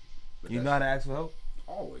 But you know how to ask for help?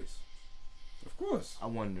 Always. Of course. I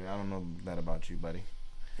wonder. I don't know that about you, buddy.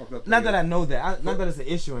 Not that I know that. Not that it's an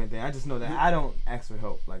issue or anything. I just know that I don't ask for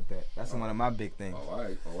help like that. That's one of my big things.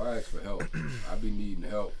 I ask for help. I be needing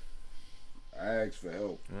help. I ask for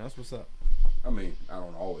help. Yeah, that's what's up. I mean, I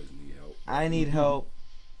don't always need help. I need help.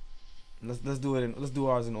 Let's do it. Let's do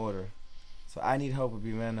ours in order. So I need help would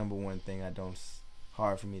be my number one thing.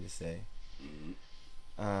 Hard for me to say. Mm-hmm.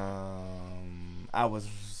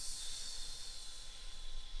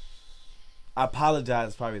 I apologize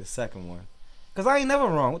is probably the second one. Cause I ain't never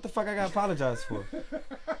wrong. What the fuck I gotta apologize for?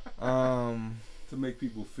 To make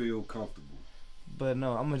people feel comfortable. But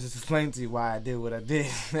no, I'm gonna just explain to you why I did what I did.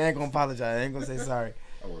 I ain't gonna apologize. I ain't gonna say sorry.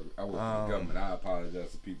 I work for the government. I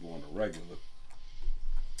apologize to people on the regular.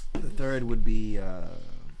 The third would be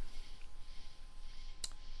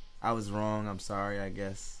I was wrong. I'm sorry, I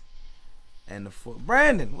guess. And the fourth,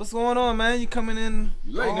 Brandon, what's going on, man? You coming in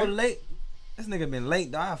late, all late? This nigga been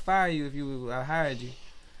late, though. I'll fire you if I hired you.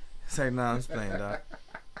 Say, nah, I'm just playing, dog.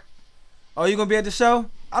 Oh, you gonna be at the show?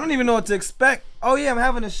 I don't even know what to expect. Oh yeah, I'm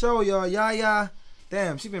having a show, y'all. Yaya.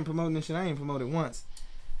 Damn, she been promoting this shit. I ain't promoted once.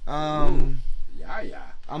 Yaya.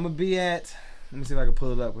 I'm gonna be at. Let me see if I can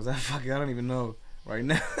pull it up because I don't even know right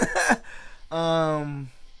now.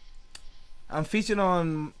 I'm featured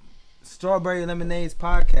on Strawberry Lemonade's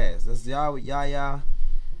podcast. That's y'all with Yaya.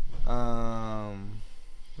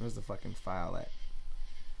 Where's the fucking file at?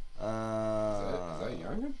 Is that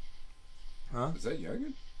Youngin? Huh? Is that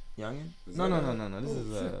Youngin? Youngin? No. This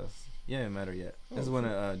is you ain't met her yet. This is one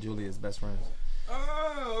of Julia's best friends.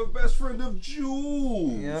 Oh, best friend of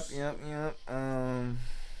Jules. Yep.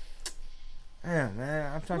 Damn,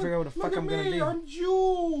 man, I'm trying to figure out what the fuck I'm gonna be. I'm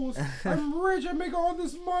Jules. I'm rich. I make all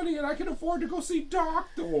this money, and I can afford to go see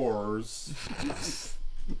doctors.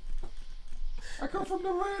 I come from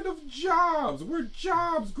the land of jobs, where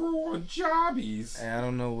jobs grow on jobbies. Hey, I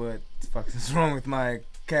don't know what the fuck is wrong with my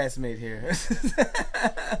castmate here.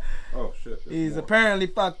 Oh shit! He's apparently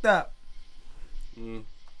fucked up.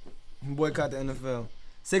 Boycott the NFL.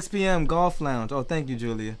 6 p.m. golf lounge. Oh, thank you,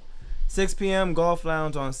 Julia. 6 p.m. golf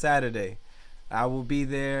lounge on Saturday. I will be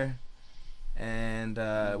there, and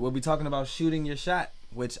we'll be talking about shooting your shot,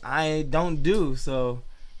 which I don't do. So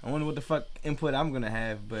I wonder what the fuck input I'm gonna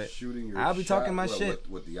have. But shooting your I'll be shot, talking my shit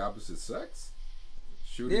with the opposite sex.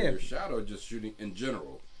 Shooting your shot, or just shooting in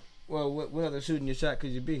general. Well, what other shooting your shot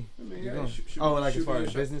could you be? I mean, like as far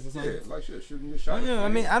as business or something? Yeah, like shooting your shot. Oh, yeah, I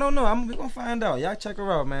mean, I don't know. We're going to find out. Y'all check her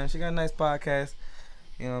out, man. She got a nice podcast.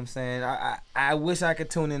 You know what I'm saying? I wish I could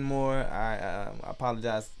tune in more. I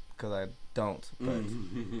apologize because I don't. But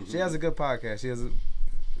she has a good podcast. She is a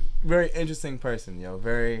very interesting person, yo.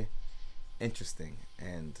 Very interesting.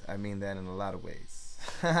 And I mean that in a lot of ways.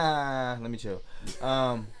 Let me chill.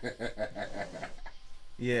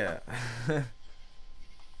 Yeah.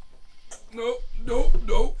 Nope.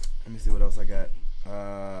 Let me see what else I got.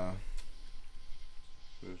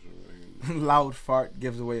 Loud fart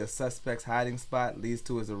gives away a suspect's hiding spot, leads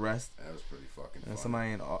to his arrest. That was pretty fucking funny. And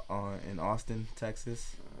somebody in Austin,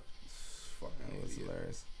 Texas. Fucking That was idiot.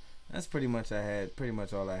 hilarious. That's pretty much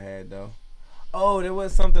all I had though. Oh, there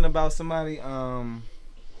was something about somebody some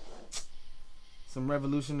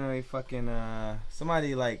revolutionary fucking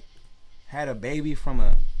somebody like had a baby from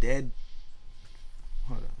a dead.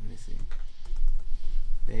 Hold on, let me see.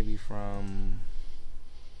 Baby from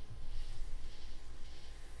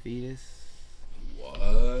fetus. What? Yeah,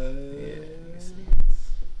 let me see.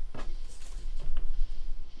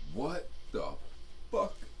 What the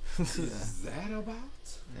fuck is that about?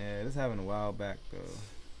 Yeah, this happened a while back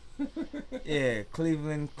though. Yeah,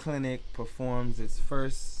 Cleveland Clinic performs its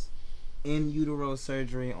first in utero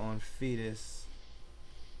surgery on fetus.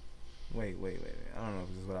 Wait. I don't know if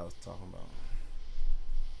this is what I was talking about.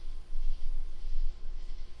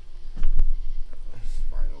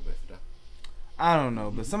 Spinal bifida. I don't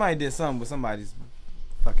know, but somebody did something with somebody's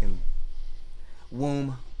fucking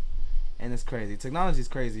womb, and it's crazy. Technology's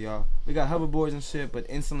crazy, y'all. We got hoverboards and shit, but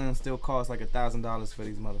insulin still costs like $1,000 for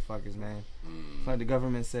these motherfuckers, man. It's like the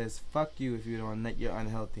government says, "Fuck you if you're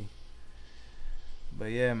unhealthy."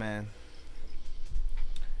 But yeah, man.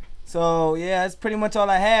 So yeah, that's pretty much all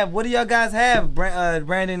I have. What do y'all guys have,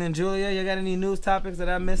 Brandon and Julia? You got any news topics that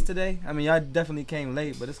I missed today? I mean, y'all definitely came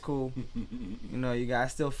late, but it's cool. You know, you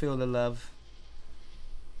guys still feel the love.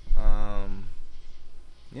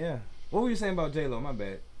 Yeah. What were you saying about J-Lo? My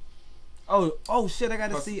bad. Oh shit! I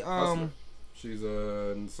gotta see. She's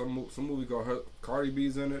in some movie called Cardi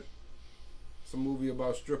B's in it. Some movie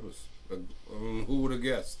about strippers. Who would have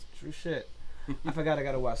guessed? True shit. I forgot I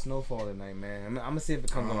gotta watch Snowfall tonight, man. I'm gonna see if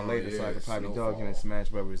it comes on later, so I can probably dog you in Smash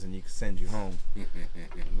Brothers and you can send you home.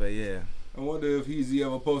 But yeah. I wonder if Heezy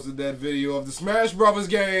ever posted that video of the Smash Brothers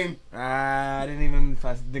game. I didn't even.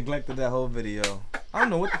 I neglected that whole video. I don't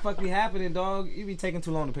know what the fuck be happening, dog. You be taking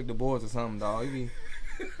too long to pick the boards or something, dog. You be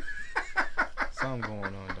something going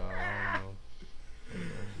on, dog. I don't know.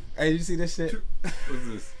 Hey, did you see this shit? What's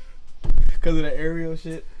this? Because of the aerial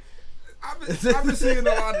shit. I've been seeing a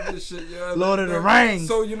lot of this shit, yeah. Lord of the Rings.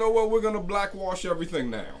 So you know what? We're gonna blackwash everything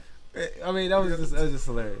now. I mean, that was just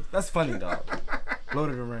hilarious. That's funny, dog.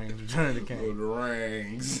 Lord of the Rings, Return of the King. Lord of the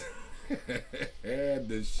Rings.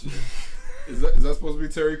 This shit. Is that supposed to be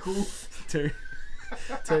Terry Crews?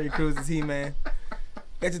 Terry Crews is He-Man.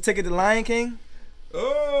 Got your ticket to Lion King?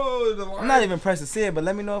 Oh, the Lion I'm not even pressed to see it, but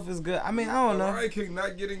let me know if it's good. I mean, I don't know. Lion King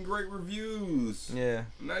not getting great reviews. Yeah.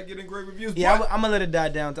 Not getting great reviews. Yeah, I'm gonna let it die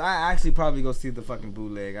down. I actually probably go see the fucking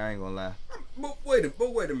bootleg. I ain't gonna lie. But wait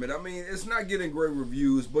a minute. I mean, it's not getting great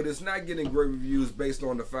reviews, but it's not getting great reviews based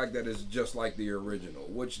on the fact that it's just like the original,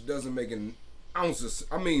 which doesn't make an ounce of.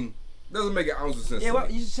 I mean, Doesn't make an ounce of sense. Yeah,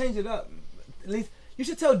 well, you should change it up. At least you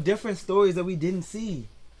should tell different stories that we didn't see.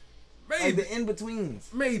 Maybe like the in betweens.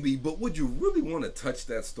 Maybe, but would you really want to touch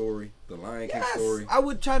that story, the Lion King story? I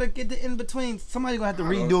would try to get the in between. Somebody's gonna have to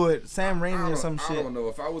redo it. Sam Raimi or some shit. I don't know.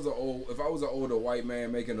 If I was an older white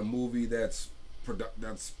man making a movie that's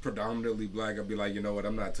predominantly black, I'd be like, you know what?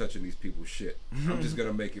 I'm not touching these people's shit. I'm just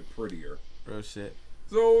gonna make it prettier. Real shit.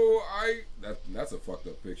 So that's a fucked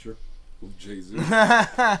up picture with Jay-Z.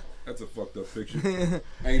 That's a fucked up picture.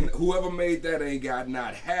 And whoever made that ain't got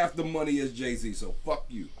not half the money as Jay-Z. So fuck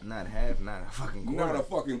you. Not half, not a fucking quarter. Not a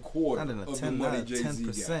fucking quarter of the money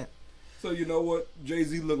Jay-Z got. So you know what?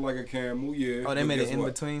 Jay-Z looked like a camel. Yeah. Oh, they made it in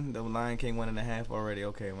between the Lion King 1.5 already.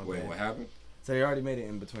 Okay, my bad. What happened? So they already made it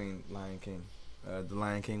in between Lion King, the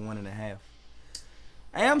Lion King 1.5.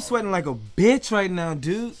 Hey, I'm sweating like a bitch right now,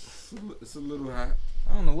 dude. It's a little hot.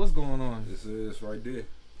 I don't know what's going on. It's right there.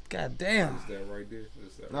 God damn. It's that right there.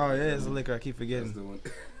 Oh, yeah, it's a liquor. I keep forgetting.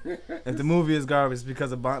 If the movie is garbage, it's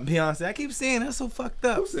because of Beyonce. I keep saying that's so fucked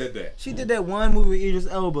up. Who said that? She did that one movie with Idris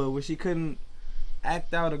Elba where she couldn't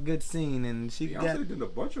act out a good scene, and she Beyonce did a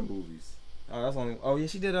bunch of movies. Oh, that's only. Oh yeah,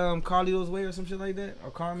 she did Carlito's Way or some shit like that,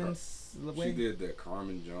 or Carmen's Way. She did that.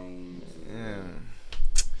 Carmen Jones. Yeah.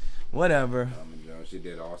 Whatever. Carmen Jones. She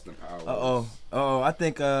did Austin Powers. Oh, I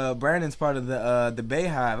think Brandon's part of the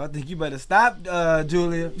Bayhive. I think you better stop,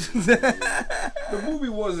 Julia. The movie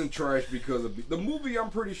wasn't trash because of the movie. I'm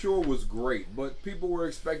pretty sure was great, but people were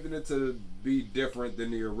expecting it to be different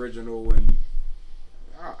than the original, and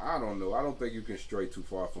I don't know. I don't think you can stray too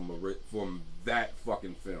far from that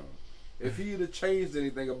fucking film. If he'd have changed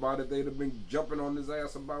anything about it, they'd have been jumping on his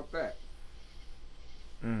ass about that.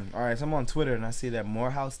 All right, so I'm on Twitter and I see that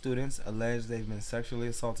Morehouse students allege they've been sexually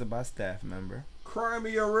assaulted by a staff member. Cry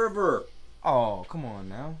me a river. Oh, come on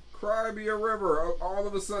now. Cry me a river. All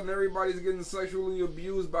of a sudden, everybody's getting sexually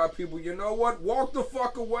abused by people. You know what? Walk the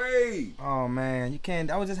fuck away. Oh, man. You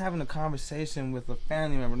can't. I was just having a conversation with a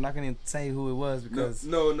family member. I'm not going to say who it was because...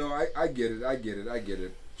 No, I get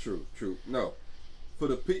it. True. No. For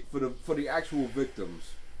the actual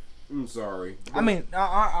victims... I'm sorry. I mean,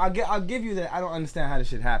 I'll give you that. I don't understand how this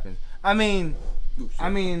shit happens. I mean,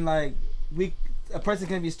 like a person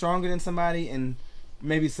can be stronger than somebody and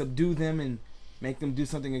maybe subdue them and make them do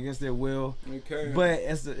something against their will. Okay. But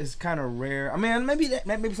it's kind of rare. I mean, maybe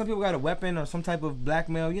some people got a weapon or some type of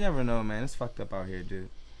blackmail. You never know, man. It's fucked up out here, dude.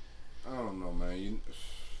 I don't know, man.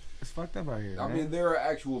 It's fucked up out here. I mean, there are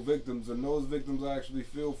actual victims, and those victims I actually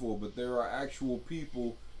feel for. But there are actual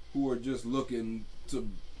people who are just looking to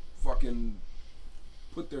fucking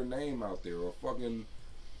put their name out there or fucking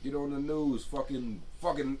get on the news, fucking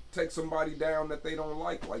take somebody down that they don't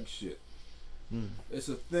like shit. It's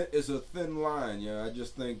a thin line, yeah. I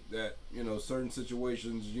just think that, you know, certain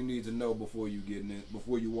situations you need to know before you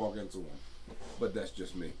walk into them. But that's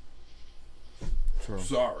just me. True.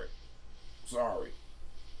 Sorry.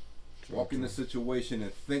 Walk in the situation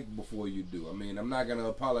and think before you do. I mean, I'm not gonna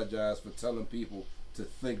apologize for telling people to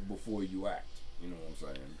think before you act. You know what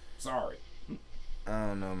I'm saying? Sorry. I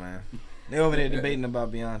don't know, man. They over there debating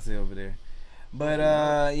about Beyonce over there. But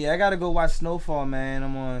yeah, I gotta go watch Snowfall, man.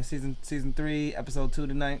 I'm on season 3, episode 2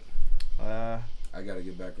 tonight. I gotta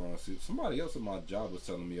get back on. Somebody else at my job was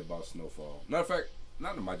telling me about Snowfall. Matter of fact,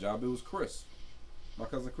 not at my job. It was Chris, my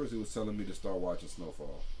cousin Chris. He was telling me to start watching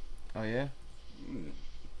Snowfall. Oh yeah.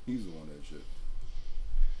 He's the one that shit.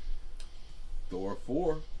 Thor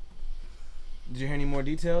 4. Did you hear any more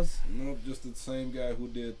details? No, just the same guy who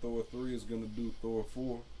did Thor 3 is gonna do Thor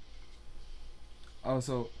 4. Oh,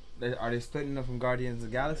 so are they splitting up from Guardians of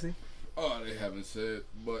the Galaxy? Oh, they haven't said,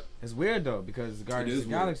 but it's weird though because Guardians of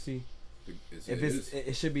the Galaxy,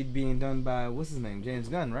 it should be being done by what's his name, James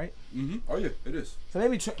Gunn, right? Mm-hmm. Oh yeah, it is. So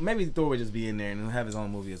maybe Thor would just be in there and have his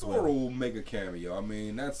own movie as well. Thor will make a cameo. I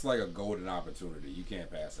mean, that's like a golden opportunity. You can't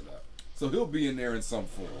pass it up. So he'll be in there in some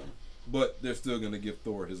form, but they're still gonna give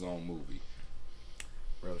Thor his own movie.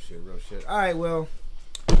 Real shit. All right, well,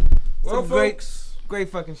 folks, great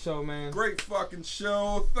fucking show, man. Great fucking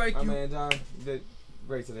show. Thank you, man, John. You did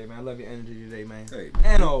great today, man. I love your energy today, man. Hey,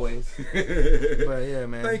 and always. But yeah,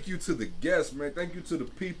 man. Thank you to the guests, man. Thank you to the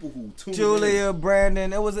people who tuned in. Julia,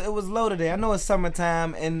 Brandon. It was low today. I know it's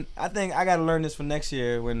summertime, and I think I gotta learn this for next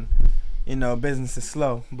year when, you know, business is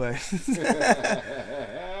slow, but.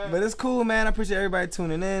 But it's cool, man. I appreciate everybody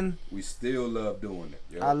tuning in. We still love doing it.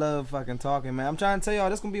 Yo. I love fucking talking, man. I'm trying to tell y'all,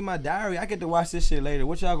 this gonna be my diary. I get to watch this shit later.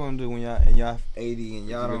 What y'all gonna do when y'all in y'all 80 and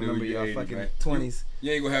y'all don't remember y'all 80, fucking man. 20s?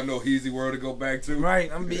 You ain't gonna have no easy world to go back to.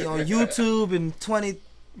 Right. I'm gonna be on YouTube in 20,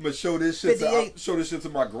 I'm gonna show this shit to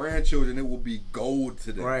my grandchildren. It will be gold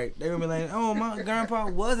to them. Right. They will be like, oh, my grandpa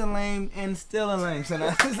wasn't lame and still a lame. So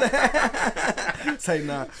say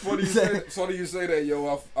nah. Funny you say that,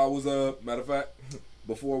 yo. I was matter of fact,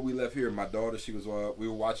 before we left here, my daughter, we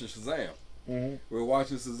were watching Shazam. Mm-hmm. We were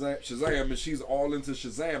watching Shazam, and she's all into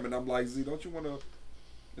Shazam, and I'm like, Z, don't you want to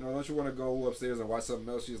go upstairs and watch something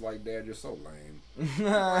else? She's like, Dad, you're so lame.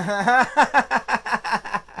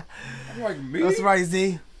 I'm like, me? That's right,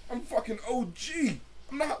 Z. I'm fucking OG.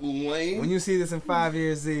 I'm not lame. When you see this in 5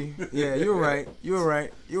 years, Z, yeah, you were right. You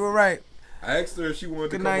were right. I asked her if she wanted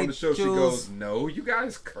to come on the show. Jules. She goes, no, you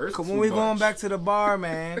guys curse too much. When we going back to the bar,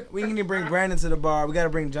 man, we need to bring Brandon to the bar. We got to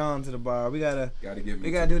bring John to the bar. We got to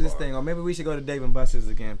do this thing. Or maybe we should go to Dave & Buster's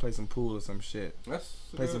again, play some pool or some shit.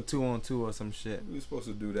 Play some 2-on-2 or some shit. We were supposed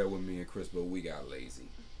to do that with me and Chris, but we got lazy.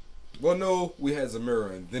 Well, no, we had Zamira,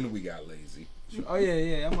 and then we got lazy. Oh,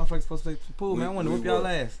 yeah. That motherfucker's supposed to play some pool, man. I want to whip y'all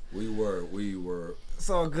ass. We were. It's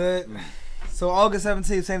all good. So August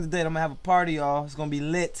 17th, same date, I'm going to have a party, y'all. It's going to be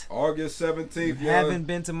lit. August 17th, if you haven't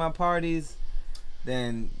been to my parties,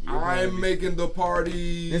 then I'm making the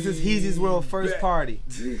party. This is Heezy's World first party.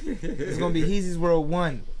 It's going to be Heezy's World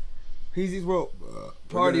 1. Heezy's World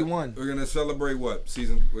Party 1. We're going to celebrate what?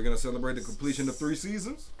 Season? We're going to celebrate the completion of 3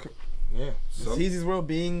 seasons? Yeah. Heezy's World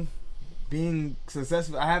being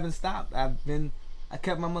successful. I haven't stopped. I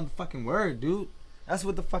kept my motherfucking word, dude. That's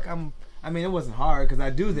what the fuck I mean, it wasn't hard because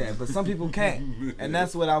I do that, but some people can't, and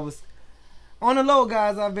that's what I was on the low,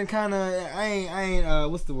 guys. I've been kind of, I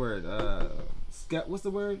ain't. What's the word? What's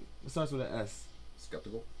the word? It starts with an S.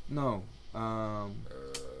 Skeptical. No.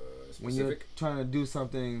 Specific. When you're trying to do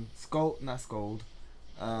something, not scold.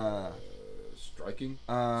 Striking.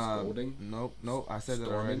 Scolding. Nope. I said it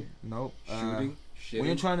already. Nope. Shooting. When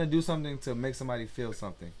you're trying to do something to make somebody feel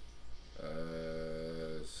something.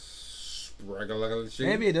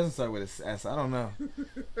 Maybe it doesn't start with an S. I don't know.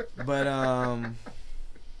 But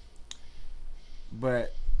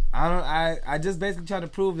I just basically try to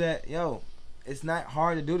prove that, yo, it's not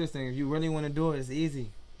hard to do this thing. If you really want to do it, it's easy.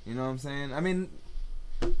 You know what I'm saying? I mean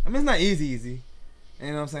it's not easy. You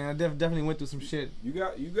know what I'm saying? I definitely went through some shit. You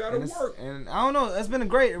got to work. And I don't know. It's been a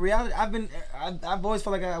great reality. I've always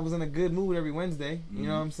felt like I was in a good mood every Wednesday. You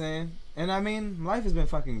know what I'm saying? And I mean, life has been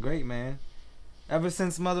fucking great, man. Ever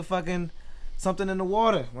since motherfucking Something in the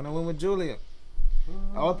Water when I went with Julia.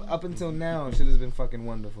 Up until now, shit has been fucking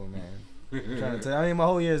wonderful, man. I'm trying to tell you. I mean, my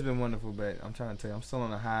whole year has been wonderful, but I'm trying to tell you, I'm still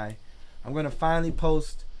on a high. I'm gonna finally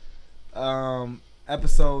post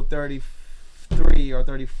episode 33 or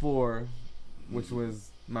 34, which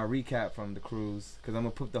was my recap from the cruise, because I'm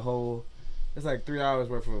gonna put the whole. It's like 3 hours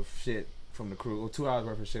worth of shit from the cruise, or 2 hours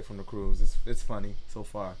worth of shit from the cruise. It's funny so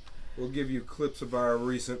far. We'll give you clips of our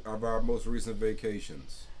most recent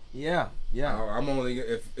vacations. Yeah. I'm only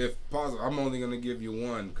if possible. I'm only gonna give you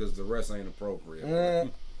one because the rest ain't appropriate.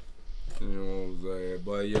 You know what I'm saying?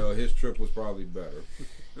 But yo, his trip was probably better.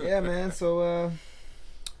 Yeah, man. So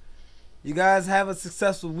you guys have a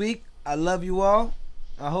successful week. I love you all.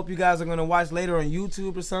 I hope you guys are gonna watch later on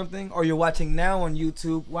YouTube or something, or you're watching now on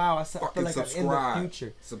YouTube. Wow, I feel like I'm in the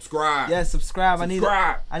future. Subscribe. Yeah, subscribe. I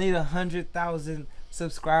need 100,000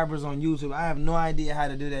 subscribers on YouTube. I have no idea how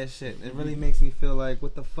to do that shit. It really makes me feel like,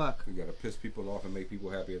 what the fuck? You gotta piss people off and make people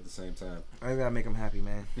happy at the same time. I gotta make them happy,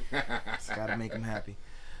 man. Just gotta make them happy.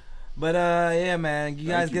 But yeah, man, you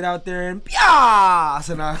guys get out there and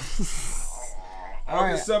so now.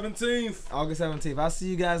 August 17th. August 17th. I'll see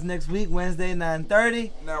you guys next week, Wednesday,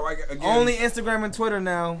 9:30. Now again. Only Instagram and Twitter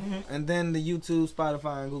now, and then the YouTube,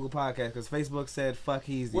 Spotify, and Google Podcast. Because Facebook said fuck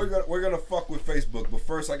Heezy. We're gonna fuck with Facebook, but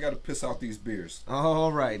first I gotta piss out these beers.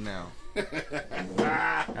 All right now.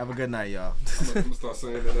 Have a good night, y'all. I'm gonna start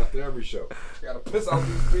saying that after every show. I gotta piss out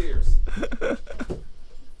these beers.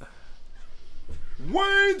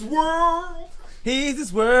 Wayne's World.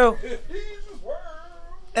 Heezy's World. Heezy's World.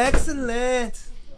 Excellent.